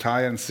about his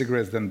attire and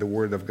cigarettes than the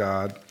Word of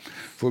God,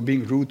 for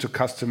being rude to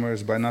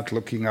customers by not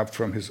looking up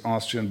from his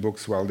Austrian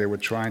books while they were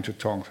trying to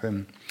talk to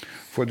him,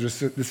 for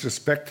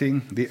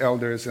disrespecting the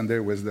elders and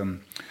their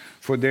wisdom,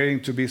 for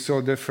daring to be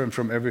so different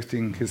from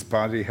everything his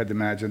padre had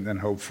imagined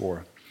and hoped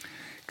for.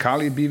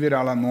 Cali vivere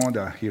alla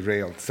moda, he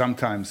railed.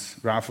 Sometimes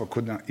Rafa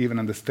could not even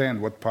understand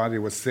what Padre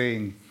was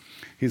saying,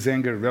 his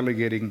anger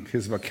relegating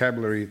his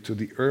vocabulary to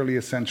the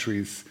earlier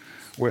centuries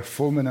where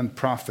fulminant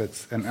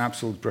prophets and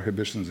absolute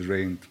prohibitions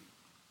reigned.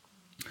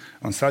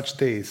 On such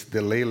days, the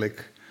Lelek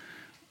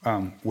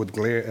would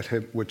glare at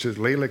him, which is,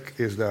 Lelek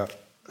is the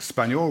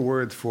Spanish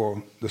word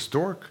for the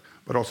stork,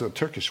 but also a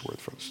Turkish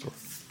word for the stork.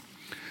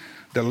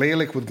 The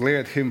Lelek would glare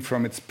at him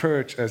from its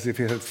perch as if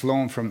it had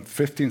flown from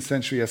 15th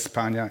century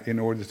España in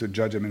order to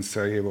judge him in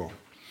Sarajevo.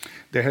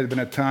 There had been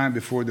a time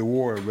before the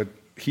war when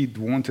he'd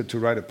wanted to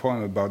write a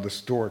poem about the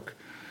stork,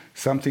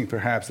 something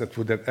perhaps that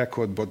would have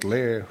echoed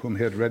Baudelaire, whom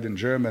he had read in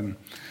German,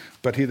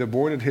 but he'd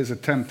aborted his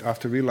attempt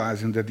after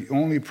realizing that the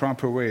only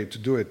proper way to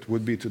do it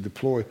would be to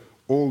deploy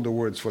all the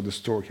words for the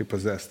stork he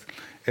possessed,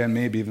 and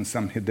maybe even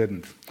some he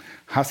didn't.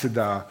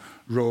 Hasida,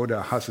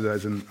 Roda, Hasida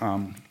is in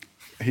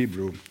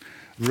Hebrew.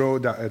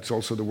 Roda, it's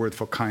also the word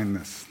for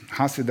kindness.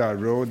 Hasida,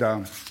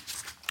 Roda,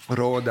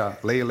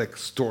 Lelek,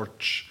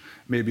 Storch,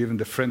 maybe even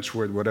the French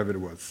word, whatever it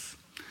was.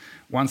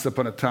 Once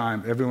upon a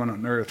time, everyone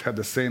on earth had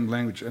the same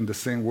language and the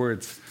same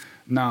words.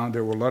 Now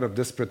there were a lot of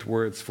disparate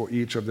words for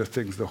each of the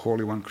things the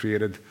Holy One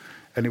created,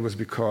 and it was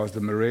because the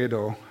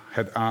Meredo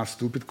had asked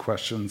stupid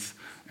questions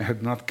and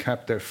had not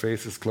kept their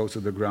faces close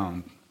to the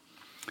ground.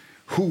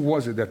 Who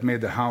was it that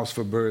made the house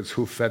for birds?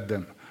 Who fed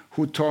them?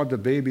 Who taught the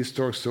baby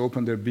storks to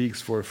open their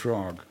beaks for a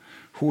frog?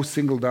 Who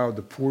singled out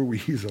the poor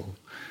weasel?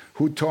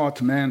 Who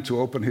taught man to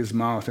open his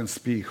mouth and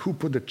speak? Who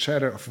put the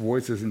chatter of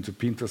voices into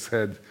Pinto's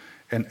head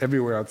and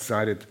everywhere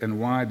outside it? And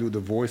why do the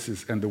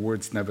voices and the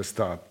words never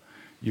stop?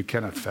 You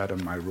cannot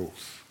fathom my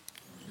rules.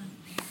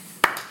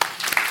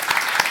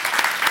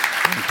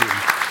 Thank you.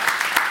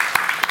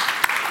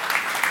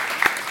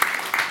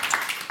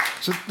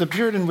 So the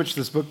period in which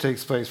this book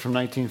takes place, from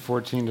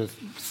 1914 to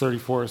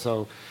 34 or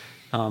so,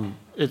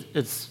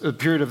 it's a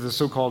period of the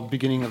so-called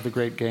beginning of the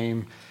Great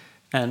Game.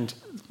 And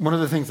one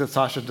of the things that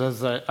Sasha does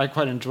that I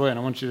quite enjoy, and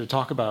I want you to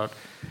talk about,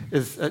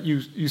 is that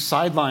you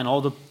sideline all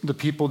the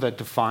people that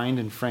defined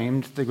and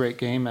framed the Great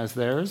Game as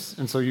theirs.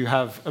 And so you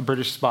have a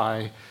British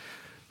spy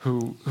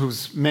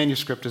whose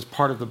manuscript is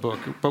part of the book,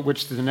 but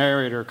which the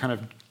narrator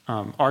kind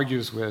of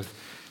argues with.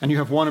 And you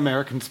have one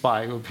American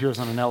spy who appears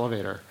on an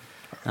elevator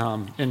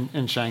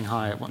in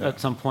Shanghai at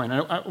some point.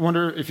 I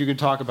wonder if you could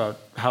talk about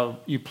how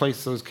you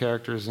place those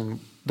characters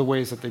in the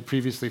ways that they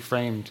previously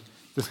framed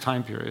this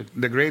time period.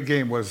 The Great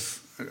Game was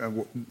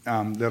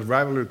the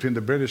rivalry between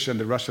the British and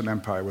the Russian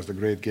Empire was the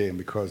Great Game,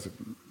 because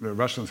the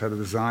Russians had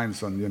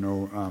designs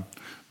on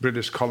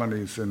British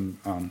colonies in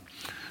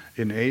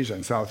Asia,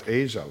 in South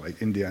Asia,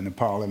 like India,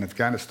 Nepal, and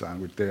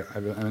Afghanistan, which they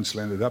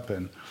eventually ended up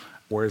in.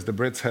 Whereas the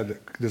Brits had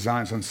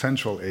designs on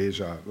Central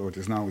Asia, what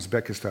is now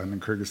Uzbekistan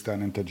and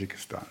Kyrgyzstan and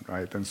Tajikistan,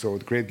 right? And so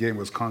the Great Game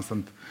was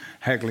constant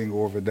haggling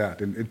over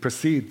that. And it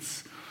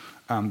precedes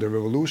the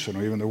Revolution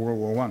or even the World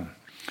War I.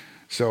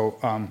 So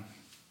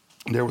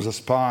there was a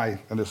spy,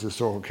 and this is a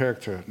historical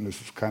character, and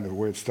this is kind of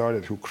where it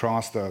started, who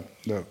crossed the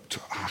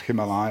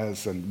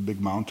Himalayas and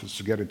big mountains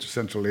to get into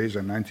Central Asia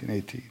in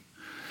 1918,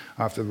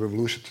 after the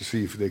revolution, to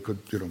see if they could,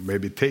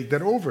 maybe take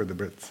that over, the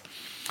Brits.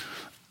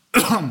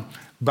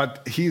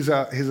 But he's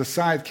a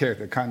side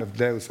character, kind of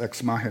Deus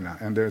ex machina,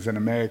 and there's an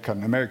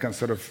American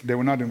sort of, they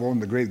were not involved in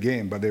the Great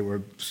Game, but they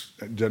were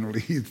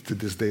generally, to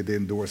this day, they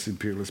endorse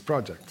imperialist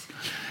projects.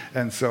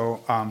 And so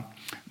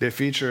they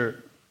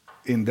feature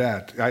in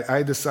that.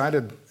 I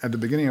decided at the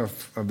beginning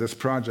of this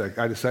project,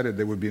 I decided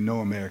there would be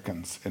no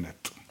Americans in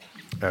it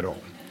at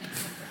all.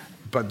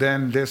 But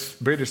then this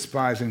British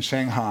spy is in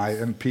Shanghai,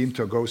 and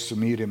Pinto goes to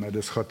meet him at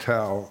this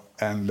hotel,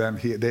 and then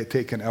they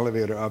take an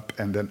elevator up,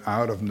 and then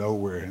out of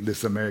nowhere,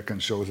 this American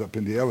shows up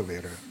in the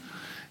elevator,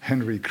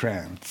 Henry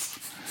Krantz.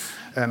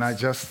 And I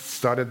just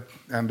started,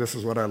 and this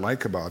is what I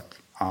like about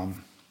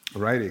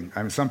writing.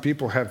 I mean, some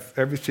people have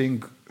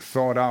everything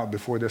thought out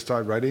before they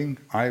start writing.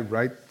 I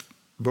write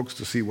books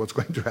to see what's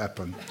going to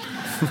happen.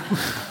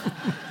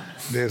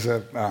 There's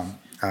an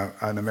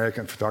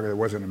American photographer, there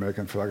was an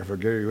American photographer,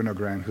 Gary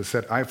Winogrand, who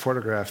said, I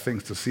photograph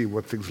things to see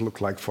what things look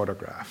like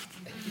photographed.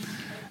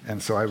 And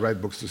so I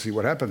write books to see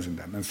what happens in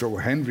them. And so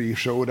Henry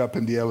showed up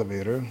in the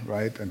elevator,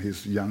 right? And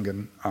he's young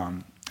and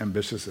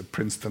ambitious, a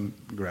Princeton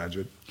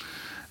graduate,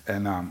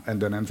 and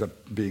then ends up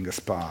being a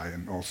spy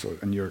and also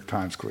a New York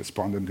Times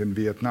correspondent in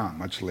Vietnam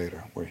much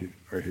later,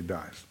 where he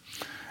dies.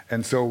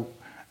 And so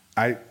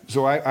I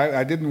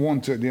didn't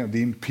want to,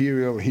 the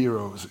imperial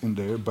heroes in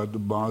there, but the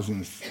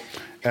Bosnians.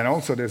 And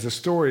also there's a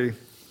story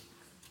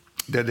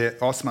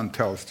that Osman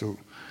tells to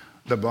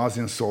the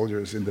Bosnian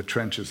soldiers in the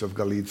trenches of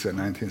Galicia in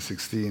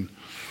 1916.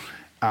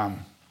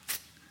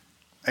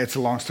 It's a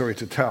long story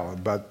to tell,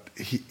 but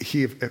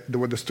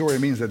what the story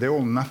means that they're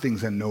all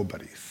nothings and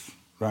nobodies,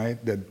 right?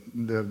 That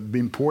the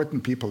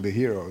important people, the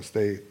heroes,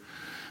 they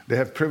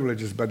have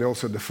privileges, but they're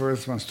also the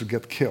first ones to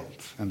get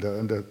killed. And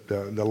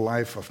the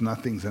life of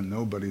nothings and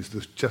nobodies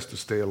is just to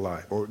stay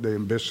alive, or their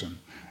ambition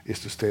is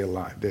to stay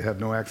alive. They have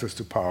no access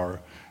to power.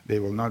 They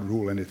will not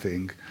rule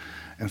anything.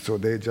 And so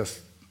they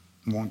just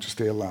want to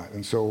stay alive.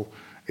 And so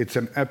it's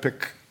an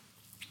epic,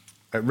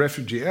 a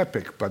refugee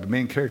epic, but the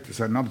main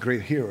characters are not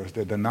great heroes.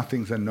 They're the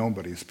nothings and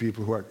nobodies,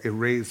 people who are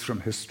erased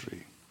from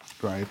history,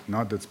 right?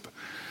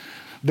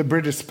 The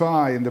British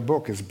spy in the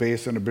book is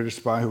based on a British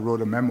spy who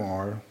wrote a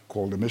memoir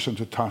called The Mission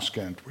to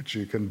Tashkent, which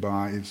you can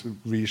buy. It's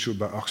reissued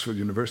by Oxford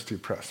University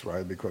Press,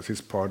 right? Because he's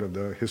part of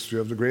the history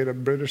of the great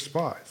British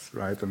spies,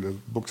 right? And there's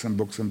books and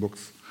books and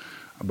books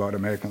about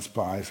American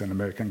spies and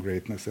American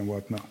greatness and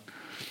whatnot.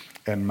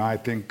 And I'm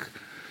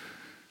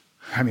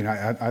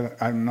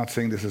not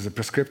saying this is a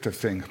prescriptive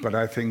thing, but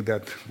I think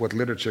that what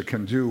literature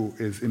can do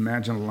is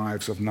imagine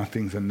lives of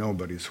nothings and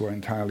nobodies who are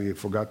entirely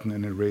forgotten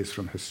and erased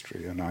from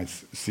history. And I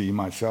see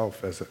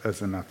myself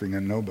as a nothing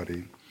and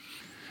nobody,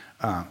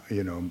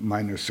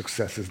 minor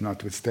successes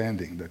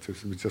notwithstanding, that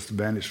we just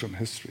vanish from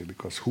history,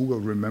 because who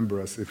will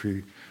remember us if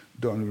we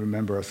don't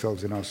remember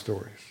ourselves in our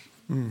stories?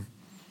 Mm.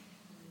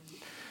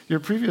 Your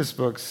previous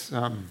books,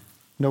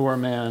 Nowhere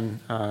Man,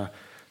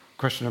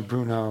 Question of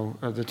Bruno,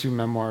 the two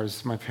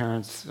memoirs, My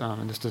Parents,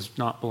 and This Does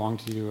Not Belong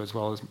to You, as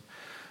well as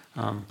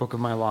Book of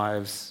My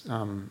Lives,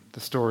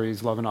 the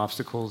stories, Love and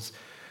Obstacles.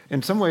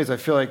 In some ways, I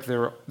feel like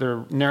they're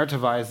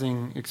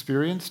narrativizing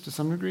experience to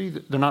some degree.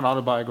 They're not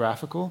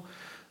autobiographical,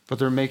 but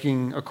they're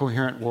making a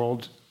coherent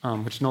world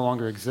which no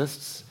longer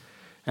exists.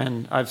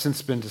 And I've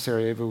since been to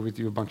Sarajevo with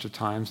you a bunch of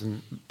times,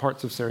 and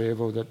parts of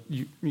Sarajevo that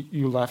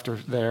you left are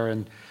there,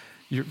 and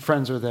your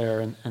friends are there,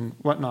 and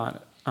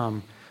whatnot.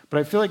 But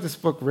I feel like this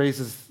book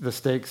raises the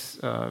stakes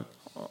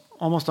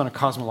almost on a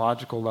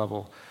cosmological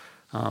level,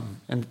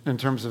 in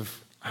terms of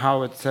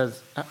how it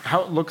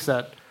looks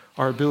at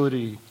our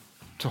ability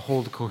to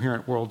hold a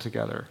coherent world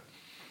together.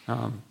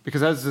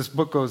 Because as this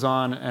book goes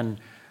on, and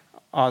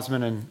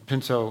Osman and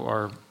Pinto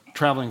are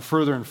traveling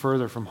further and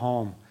further from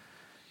home,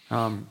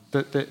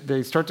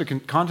 they start to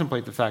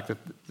contemplate the fact that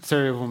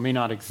Sarajevo may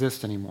not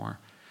exist anymore.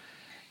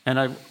 And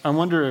I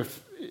wonder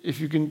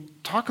if you can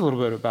talk a little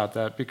bit about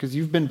that, because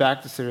you've been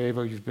back to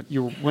Sarajevo,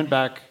 you went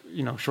back,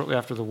 shortly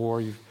after the war,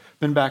 you've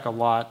been back a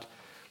lot,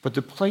 but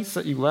the place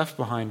that you left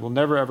behind will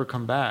never ever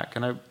come back.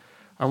 And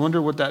I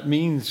wonder what that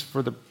means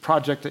for the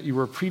project that you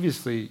were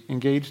previously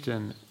engaged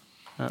in.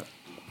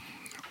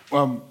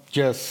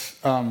 Yes,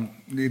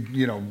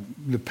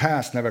 the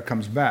past never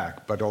comes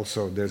back, but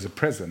also there's a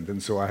present.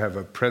 And so I have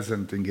a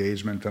present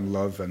engagement and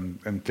love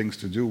and things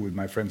to do with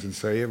my friends in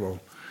Sarajevo,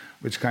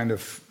 which kind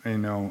of,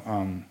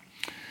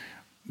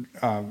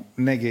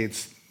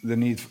 negates the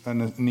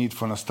need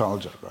for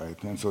nostalgia,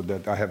 right? And so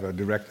that I have a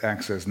direct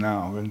access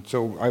now. And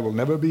so I will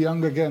never be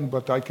young again,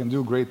 but I can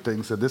do great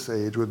things at this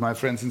age with my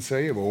friends in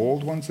Sarajevo,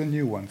 old ones and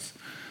new ones.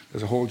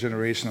 There's a whole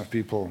generation of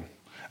people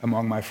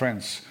among my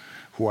friends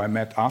who I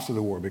met after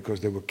the war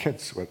because they were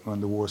kids when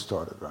the war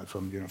started, right?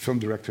 From film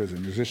directors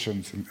and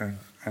musicians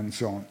and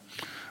so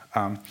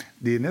on.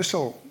 The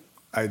initial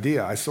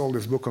idea, I sold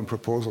this book on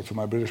proposal to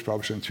my British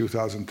publisher in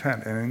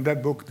 2010, and in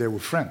that book they were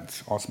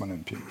friends, Osman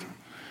and Pinto.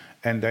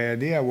 And the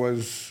idea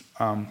was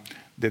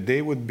that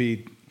they would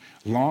be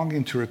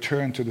longing to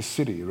return to the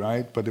city,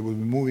 right? But they would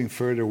be moving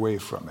further away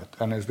from it.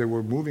 And as they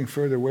were moving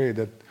further away,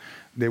 that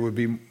they would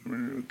be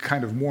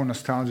kind of more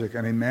nostalgic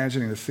and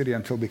imagining the city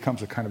until it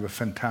becomes a kind of a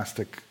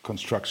fantastic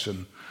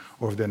construction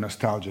of their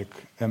nostalgic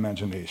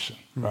imagination,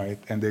 right?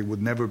 And they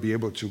would never be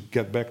able to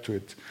get back to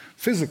it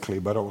physically,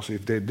 but also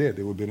if they did,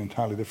 it would be an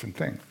entirely different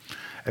thing.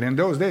 And in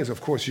those days, of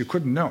course, you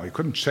couldn't know. You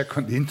couldn't check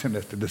on the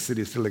internet that the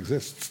city still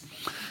exists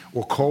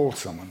or call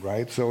someone,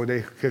 right? So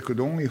they could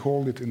only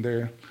hold it in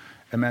their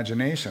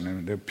imagination.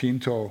 And the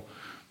Pinto,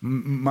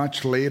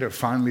 much later,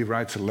 finally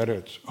writes a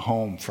letter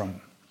home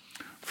from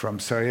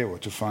Sarajevo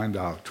to find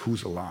out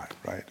who's alive,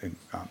 right? And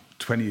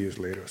 20 years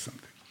later or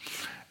something.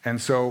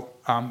 And so,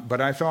 but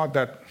I thought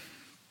that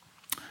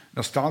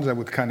nostalgia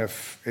would kind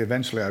of,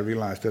 eventually I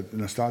realized that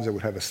nostalgia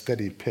would have a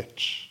steady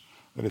pitch,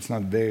 that it's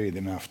not varied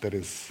enough, and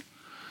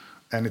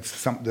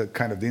it's the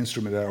kind of the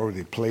instrument that I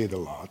already played a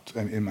lot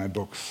and in my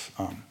books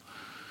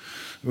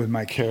with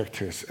my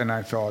characters. And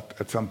I thought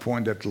at some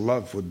point that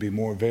love would be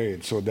more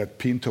varied, so that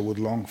Pinto would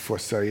long for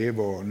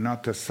Sarajevo,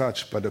 not as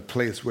such, but a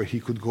place where he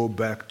could go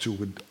back to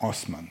with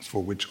Osman,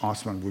 for which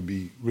Osman would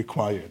be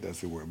required,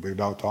 as it were.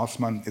 Without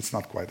Osman, it's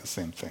not quite the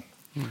same thing.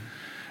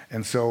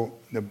 And so,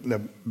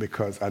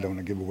 because I don't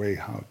want to give away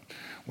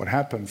what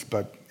happens,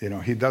 but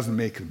he doesn't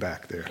make it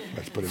back there,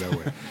 let's put it that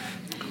way.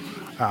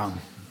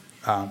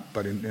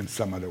 But in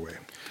some other way.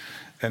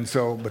 And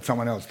so, but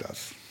someone else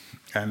does.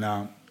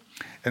 And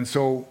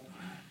so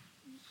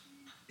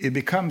it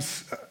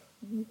becomes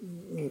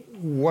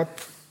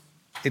what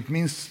it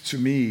means to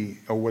me,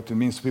 or what it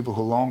means to people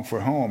who long for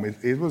home.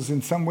 It was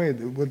in some way,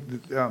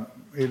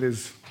 it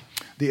is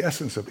the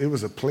essence of, it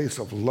was a place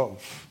of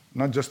love,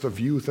 not just of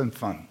youth and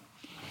fun.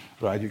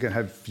 Right, you can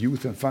have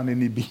youth and fun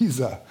in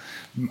Ibiza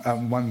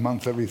 1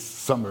 month every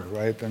summer,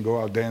 right, and go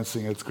out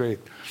dancing. It's great,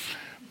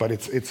 but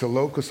it's a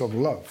locus of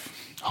love,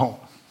 home.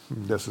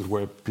 This is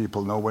where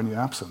people know when you're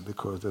absent,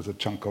 because there's a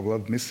chunk of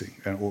love missing,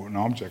 or an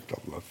object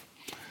of love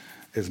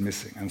is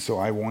missing. And so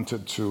I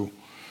wanted to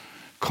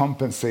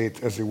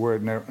compensate, as it were,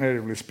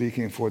 narratively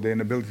speaking, for the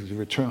inability to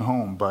return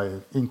home by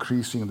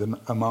increasing the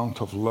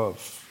amount of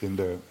love in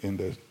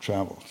the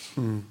travels.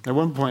 At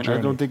one point, journey.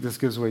 I don't think this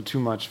gives away too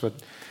much,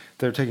 but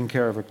they're taking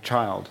care of a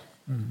child,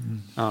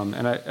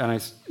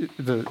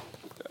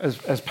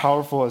 as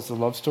powerful as the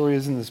love story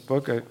is in this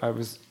book, I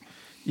was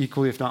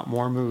equally, if not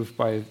more, moved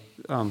by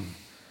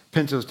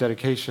Pinto's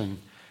dedication.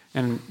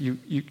 And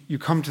you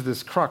come to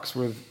this crux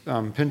where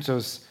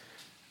Pinto's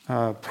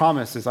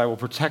promise is, "I will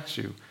protect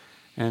you,"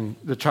 and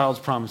the child's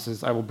promise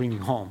is, "I will bring you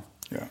home."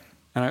 Yeah.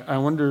 And I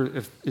wonder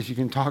if you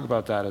can talk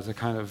about that as a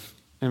kind of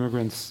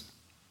immigrant's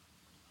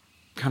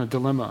kind of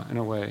dilemma in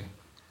a way.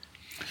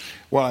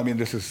 Well, I mean,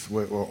 this is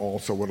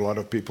also what a lot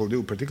of people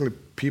do, particularly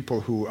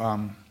people who,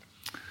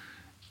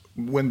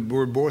 when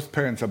we're both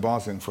parents are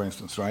Bosnian, for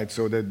instance, right?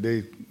 So that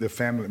the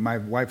family, my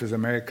wife is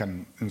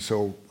American, and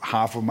so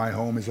half of my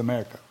home is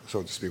America,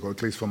 so to speak, or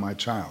at least for my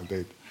child.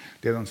 They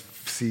don't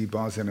see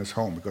Bosnian as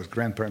home because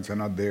grandparents are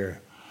not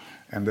there,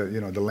 and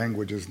the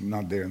language is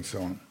not there, and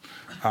so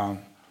on.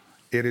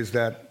 It is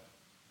that,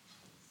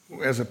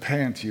 as a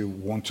parent, you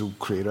want to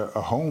create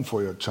a home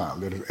for your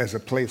child as a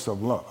place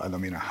of love. I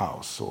don't mean a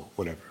house or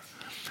whatever.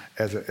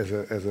 As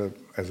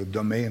a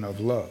domain of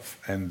love,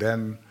 and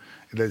then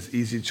it is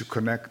easy to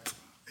connect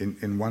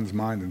in one's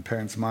mind, in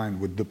parents' mind,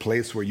 with the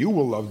place where you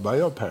were loved by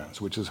your parents,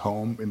 which is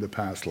home in the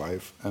past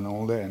life and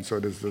all that. And so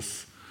there's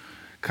this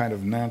kind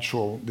of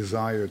natural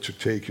desire to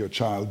take your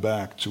child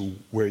back to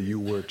where you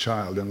were a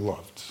child and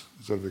loved.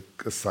 Sort of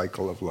a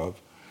cycle of love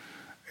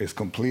is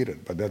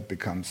completed, but that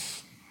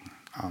becomes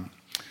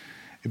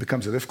it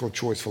becomes a difficult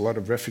choice for a lot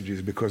of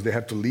refugees because they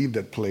have to leave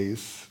that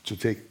place to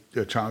take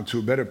their child to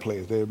a better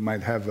place. They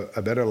might have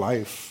a better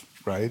life,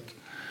 right?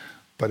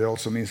 But it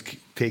also means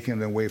taking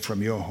them away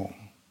from your home.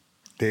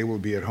 They will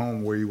be at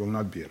home where you will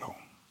not be at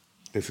home.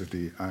 This is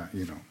the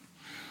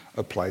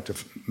a plight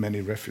of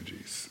many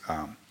refugees,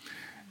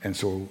 and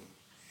so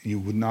you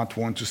would not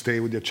want to stay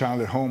with your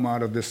child at home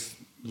out of this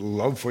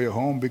love for your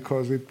home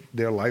because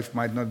their life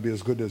might not be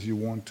as good as you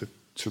want it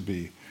to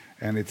be,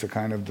 and it's a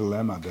kind of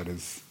dilemma that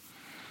is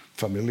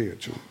familiar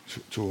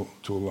to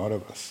a lot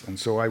of us. And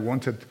so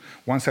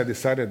once I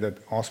decided that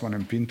Osman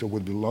and Pinto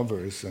would be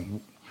lovers,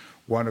 and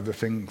one of the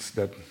things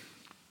that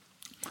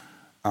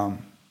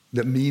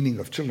the meaning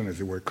of children,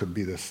 as it were, could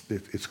be this: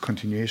 it's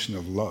continuation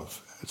of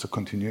love. It's a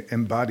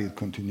embodied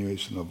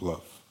continuation of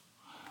love,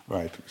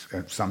 right?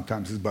 And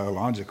sometimes it's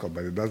biological,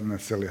 but it doesn't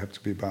necessarily have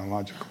to be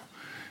biological.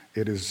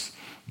 It is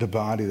the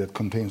body that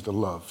contains the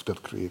love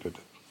that created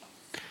it.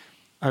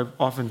 I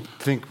often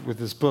think with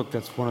this book,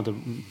 that's one of the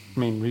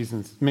main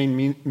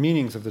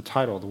meanings of the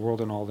title, The World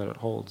and All That It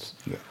Holds.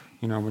 Yeah.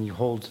 You know, when you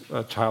hold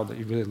a child that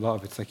you really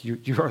love, it's like you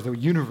are the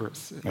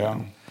universe.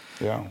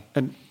 Yeah.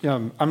 And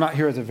I'm not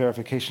here as a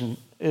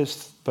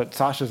verificationist, but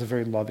Sasha's a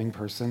very loving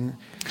person.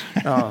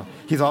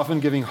 He's often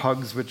giving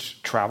hugs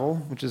which travel,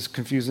 which is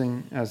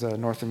confusing as a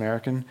North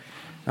American,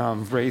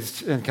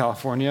 raised in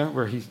California,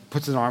 where he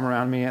puts his arm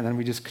around me and then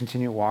we just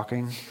continue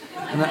walking.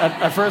 And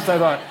at first I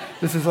thought,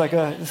 this is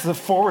a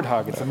forward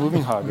hug, it's a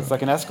moving hug, it's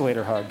like an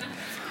escalator hug.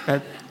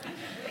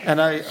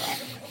 And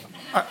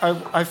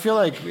I feel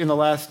like in the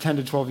last 10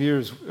 to 12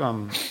 years,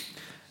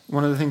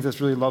 one of the things that's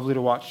really lovely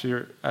to watch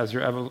as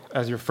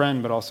your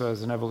friend, but also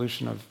as an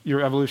evolution of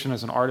your evolution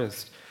as an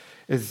artist,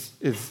 is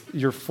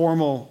your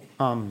formal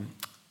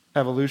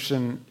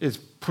evolution is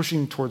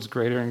pushing towards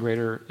greater and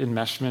greater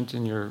enmeshment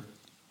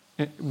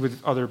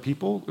with other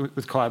people,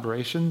 with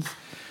collaborations.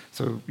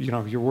 So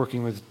you're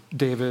working with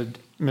David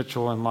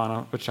Mitchell and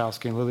Lana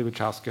Wachowski and Lily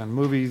Wachowski on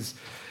movies.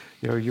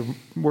 You're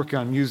working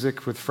on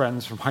music with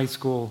friends from high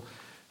school.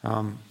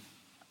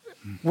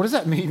 What does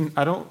that mean?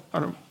 I don't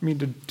mean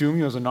to doom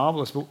you as a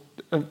novelist, but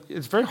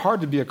it's very hard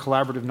to be a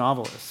collaborative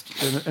novelist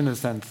in a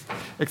sense,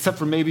 except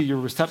for maybe your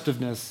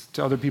receptiveness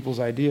to other people's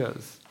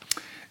ideas.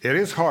 It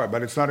is hard,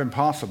 but it's not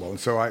impossible. And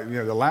so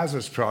the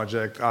Lazarus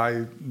Project,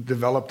 I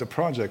developed a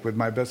project with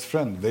my best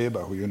friend,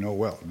 Weber, who you know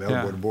well,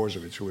 Velbor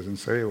Božović, who was in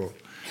Sarajevo,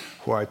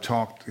 who I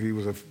talked. He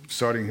was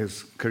starting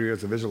his career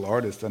as a visual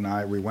artist, and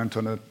we went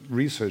on a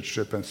research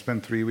trip and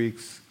spent 3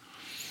 weeks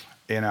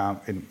in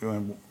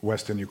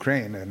Western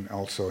Ukraine and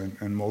also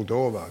in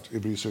Moldova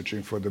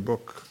researching for the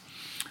book.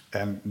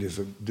 And it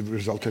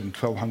resulted in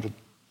 1,200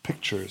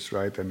 pictures,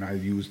 right? And I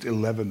used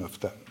 11 of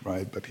them,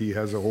 right? But he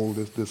has a whole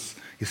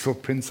he still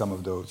prints some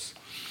of those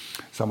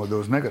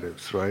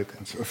negatives, right?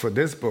 And so for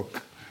this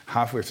book,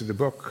 halfway through the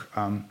book,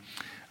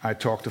 I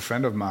talked to a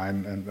friend of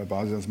mine, and the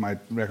Bosnians might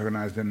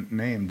recognize the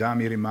name,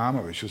 Damir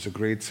Imamović, who's a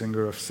great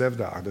singer of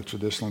Sevdah, the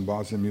traditional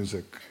Bosnian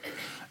music.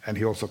 And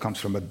he also comes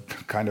from a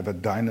kind of a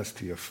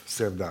dynasty of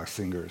Sevdah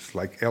singers,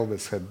 like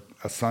Elvis had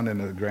a son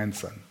and a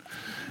grandson,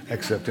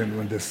 except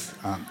in this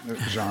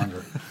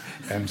genre.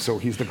 And so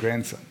he's the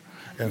grandson.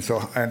 And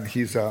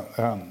he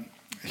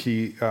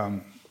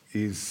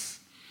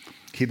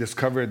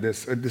discovered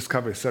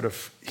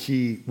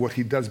what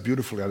he does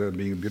beautifully, other than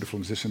being a beautiful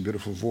musician,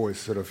 beautiful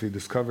voice. He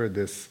discovered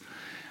this,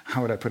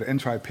 how would I put it,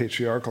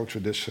 anti-patriarchal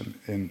tradition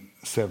in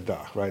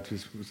Sevdah, right?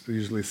 It was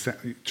usually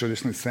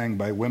traditionally sang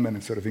by women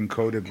and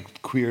encoded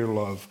with queer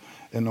love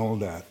and all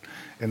that.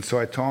 And so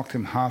I talked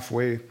him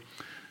halfway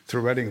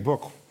through writing a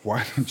book.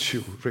 Why don't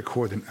you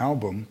record an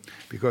album?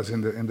 Because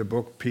in the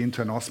book,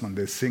 Pinto and Osman,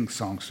 they sing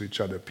songs to each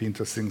other.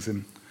 Pinto sings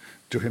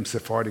to him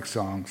Sephardic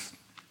songs,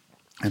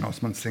 and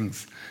Osman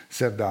sings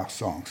Sevdah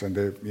songs, and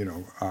they,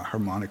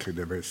 harmonically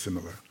they're very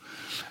similar.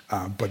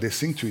 But they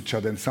sing to each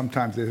other, and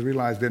sometimes they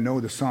realize they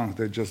know the songs,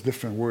 they're just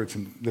different words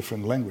in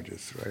different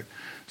languages, right?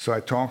 So I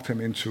talked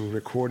him into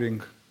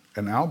recording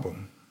an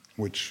album,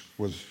 which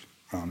was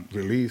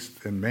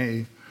released in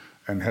May,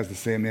 and has the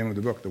same name of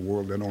the book, The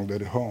World and All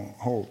That It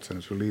Holds, and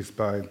it's released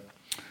by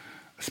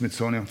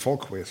Smithsonian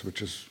Folkways,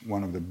 which is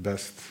one of the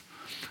best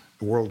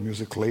world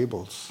music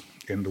labels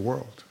in the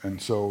world.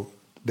 And so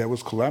that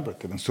was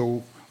collaborative, and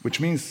so which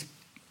means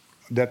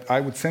that I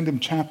would send him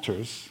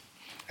chapters,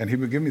 and he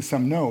would give me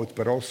some notes,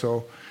 but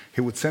also he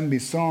would send me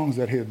songs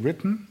that he had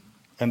written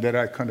and that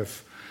I kind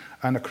of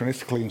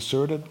anachronistically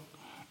inserted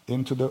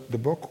into the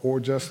book, or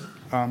just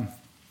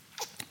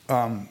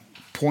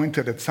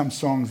pointed at some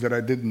songs that I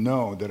didn't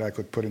know that I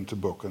could put into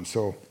book. And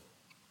so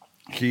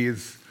he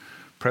is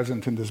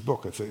present in this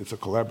book. It's a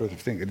collaborative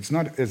thing. It's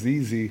not as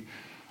easy.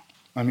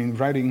 I mean,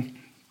 writing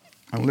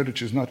and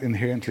literature is not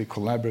inherently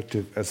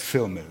collaborative as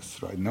film is,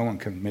 right? No one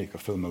can make a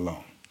film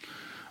alone.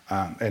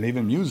 And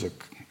even music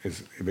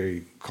is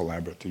very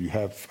collaborative. You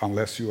have,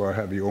 unless you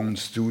have your own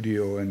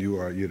studio and you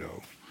are,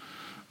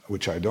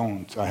 which I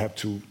don't, I have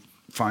to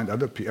find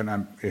other people.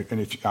 And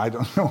if I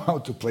don't know how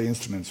to play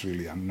instruments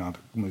really, I'm not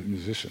a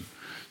musician.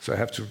 So I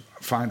have to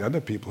find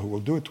other people who will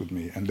do it with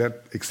me. And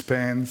that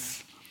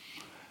expands,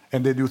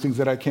 and they do things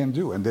that I can't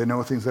do, and they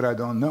know things that I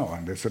don't know.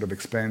 And that sort of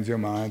expands your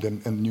mind,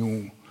 and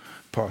new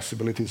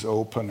possibilities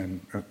open,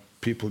 and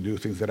people do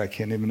things that I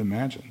can't even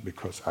imagine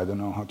because I don't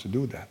know how to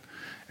do that.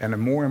 And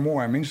more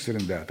I'm interested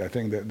in that. I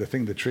think that the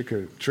thing that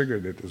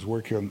triggered it is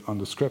working on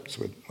the scripts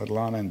with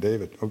Lana and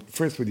David.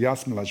 First with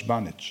Jasmine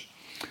Lashbanic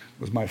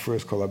was my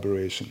first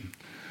collaboration.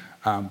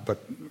 But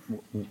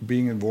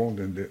being involved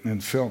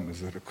in film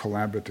is a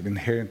collaborative,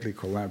 inherently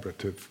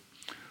collaborative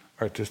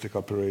artistic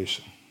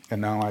operation.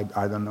 And now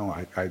I don't know.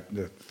 I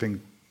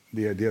think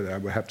the idea that I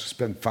would have to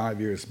spend 5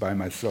 years by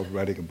myself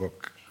writing a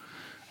book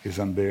is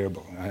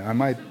unbearable. I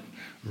might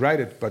write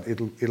it, but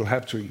it'll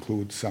have to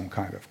include some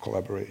kind of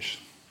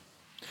collaboration.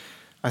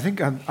 I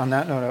think on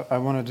that note, I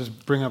want to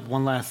just bring up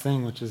one last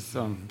thing, which is,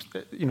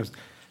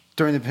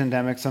 during the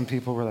pandemic, some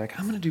people were like,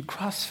 I'm going to do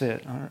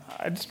CrossFit, or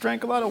I just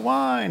drank a lot of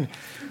wine.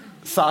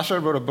 Sasha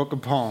wrote a book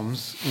of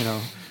poems,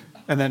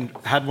 and then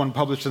had one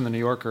published in the New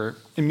Yorker,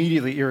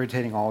 immediately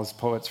irritating all his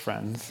poets'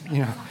 friends.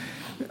 You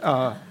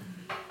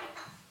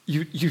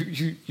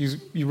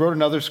wrote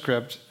another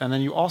script, and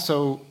then you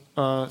also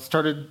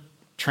started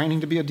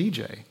training to be a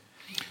DJ.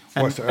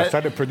 I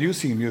started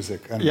producing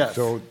music, and yes.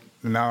 So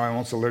now I'm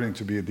also learning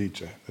to be a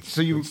DJ.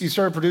 So you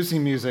started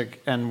producing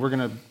music, and we're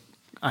going to,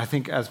 I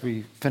think as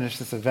we finish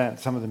this event,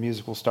 some of the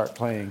music will start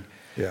playing.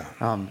 Yeah,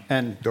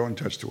 and don't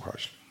judge too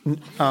harshly.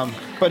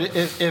 But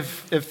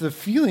if the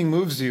feeling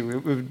moves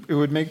you, it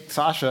would make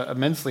Sasha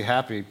immensely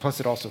happy. Plus,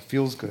 it also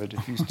feels good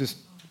if you just,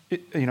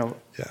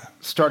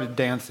 started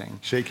dancing.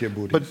 Shake your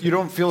booty. But you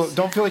don't feel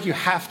like you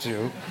have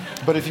to.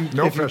 But if you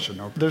no pressure.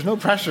 There's no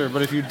pressure.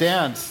 But if you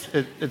dance,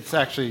 it's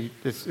actually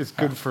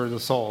good for the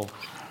soul.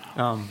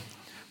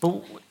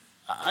 But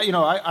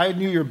I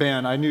knew your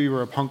band. I knew you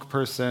were a punk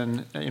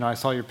person. I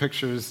saw your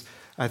pictures.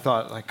 I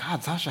thought, like,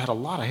 God, Sasha had a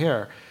lot of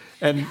hair,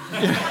 and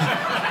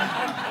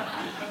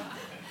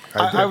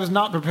I was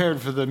not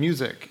prepared for the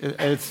music.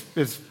 It's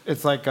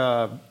like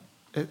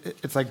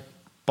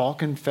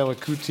Balkan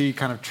Felakuti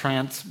kind of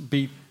trance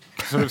beat,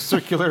 sort of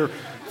circular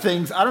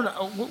things. I don't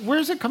know.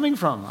 Where's it coming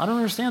from? I don't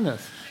understand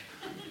this.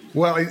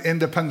 Well, in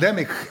the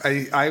pandemic,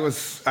 I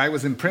was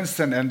in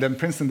Princeton, and then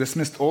Princeton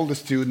dismissed all the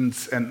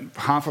students and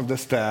half of the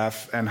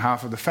staff and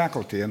half of the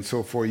faculty. And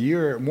so for a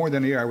year, more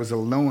than a year, I was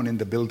alone in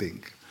the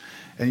building.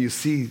 And you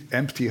see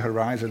empty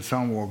horizon,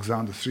 someone walks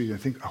down the street, and you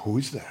think, who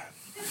is that?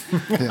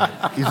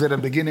 Is it the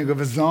beginning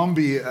of a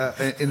zombie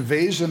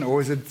invasion,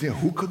 or is it,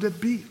 who could it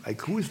be? Like,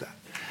 who is that?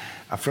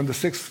 From the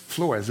 6th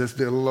floor,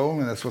 the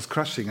loneliness was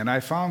crushing. And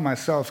I found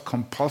myself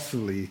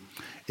compulsively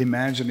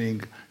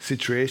imagining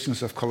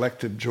situations of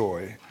collective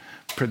joy,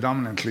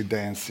 predominantly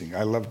dancing.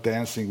 I loved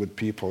dancing with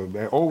people.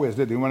 I always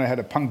did. When I had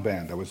a punk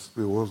band,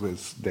 we were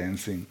always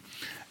dancing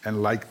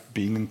and liked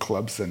being in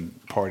clubs and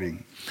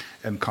partying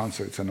and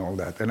concerts and all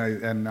that.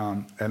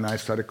 And I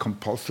started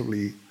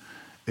compulsively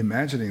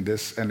imagining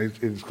this, and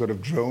it sort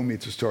of drove me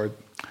to start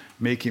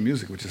making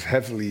music, which is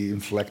heavily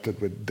inflected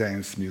with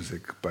dance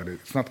music, but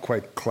it's not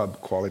quite club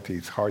quality.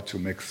 It's hard to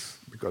mix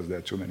because there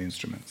are too many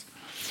instruments,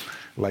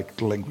 like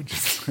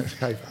languages.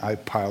 I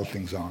pile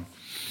things on.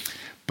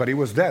 But it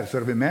was that,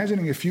 sort of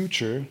imagining a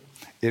future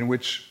in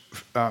which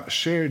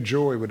shared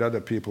joy with other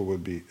people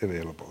would be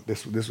available.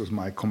 This was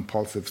my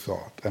compulsive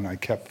thought, and I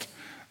kept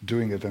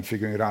doing it and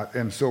figuring it out.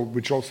 And so,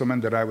 which also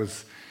meant that I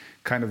was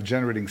kind of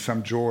generating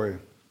some joy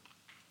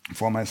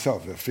for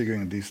myself,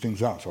 figuring these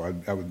things out. So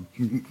I would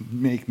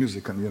make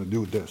music and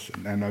do this.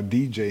 And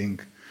DJing,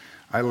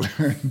 I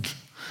learned,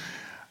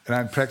 and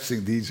I'm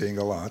practicing DJing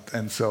a lot.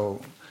 And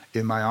so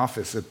in my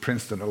office at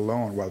Princeton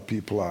alone, while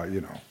people are,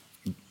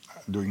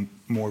 doing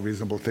more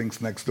reasonable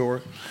things next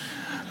door,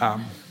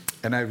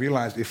 and I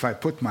realized if I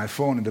put my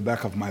phone in the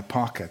back of my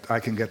pocket, I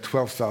can get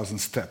 12,000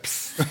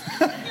 steps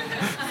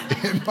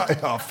in my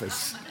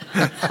office.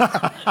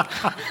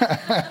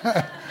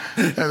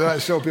 And then I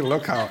show people,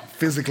 look how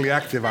physically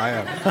active I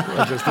am.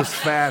 Just this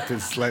fat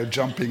is like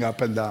jumping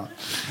up and down.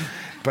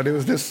 But it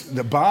was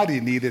the body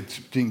needed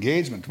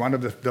engagement. One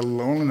of the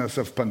loneliness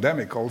of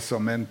pandemic also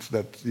meant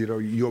that,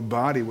 your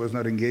body was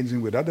not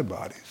engaging with other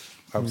bodies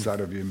outside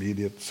of your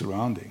immediate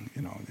surrounding,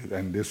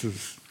 And this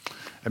is,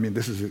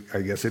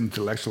 I guess,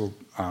 intellectual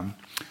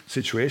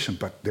situation,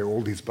 but there are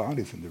all these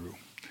bodies in the room.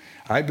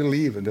 I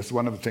believe, and that's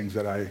one of the things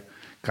that I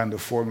kind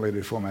of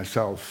formulated for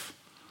myself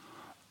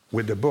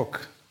with the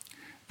book,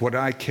 what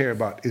I care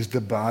about is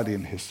the body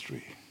in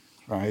history,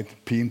 right?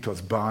 Pinto's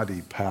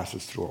body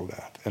passes through all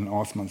that, and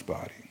Osman's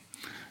body,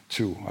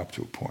 too, up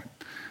to a point.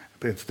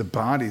 But it's the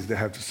bodies that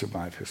have to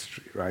survive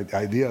history, right?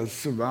 Ideas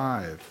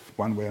survive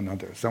one way or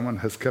another. Someone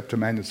has kept a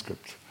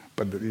manuscript,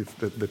 but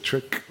the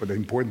trick, or the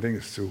important thing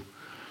is to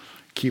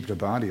keep the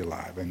body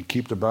alive and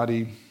keep the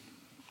body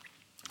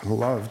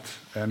loved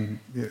and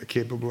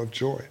capable of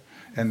joy.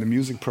 And the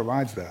music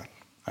provides that,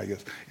 I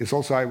guess. It's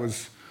also, I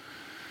was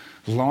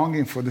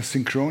longing for the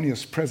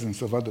synchronous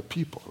presence of other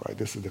people, right?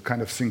 This is the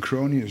kind of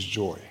synchronous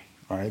joy,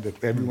 right?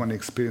 That everyone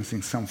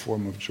experiencing some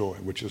form of joy,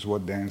 which is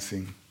what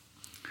dancing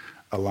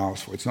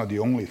allows for. It's not the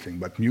only thing,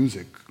 but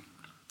music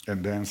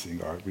and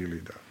dancing are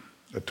really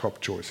the top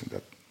choice in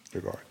that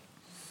regard.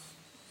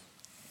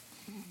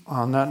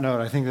 On that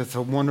note, I think that's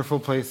a wonderful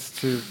place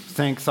to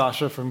thank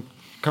Sasha for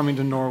coming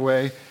to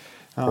Norway.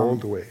 All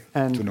the way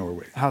and to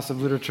Norway. House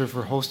of Literature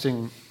for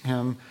hosting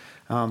him.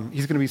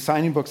 He's going to be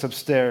signing books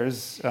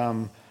upstairs.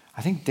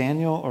 I think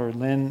Daniel or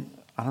Lynn,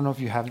 I don't know if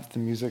you have the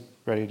music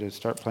ready to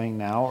start playing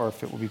now or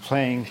if it will be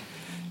playing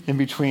in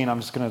between. I'm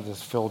just going to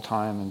just fill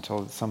time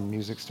until some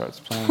music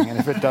starts playing. And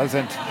if it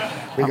doesn't,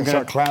 we can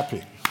start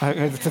clapping.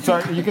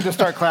 You can just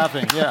start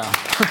clapping, yeah.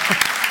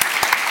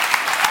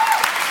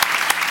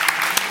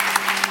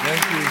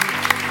 Thank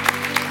you.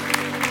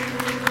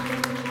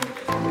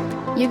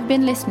 You've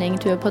been listening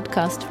to a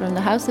podcast from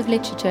the House of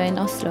Literature in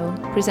Oslo,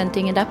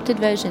 presenting adapted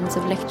versions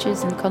of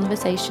lectures and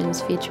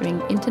conversations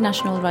featuring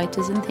international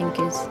writers and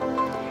thinkers.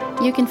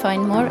 You can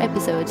find more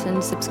episodes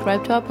and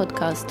subscribe to our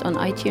podcast on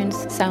iTunes,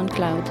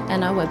 SoundCloud,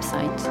 and our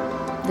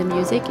website. The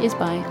music is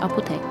by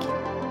Apotek.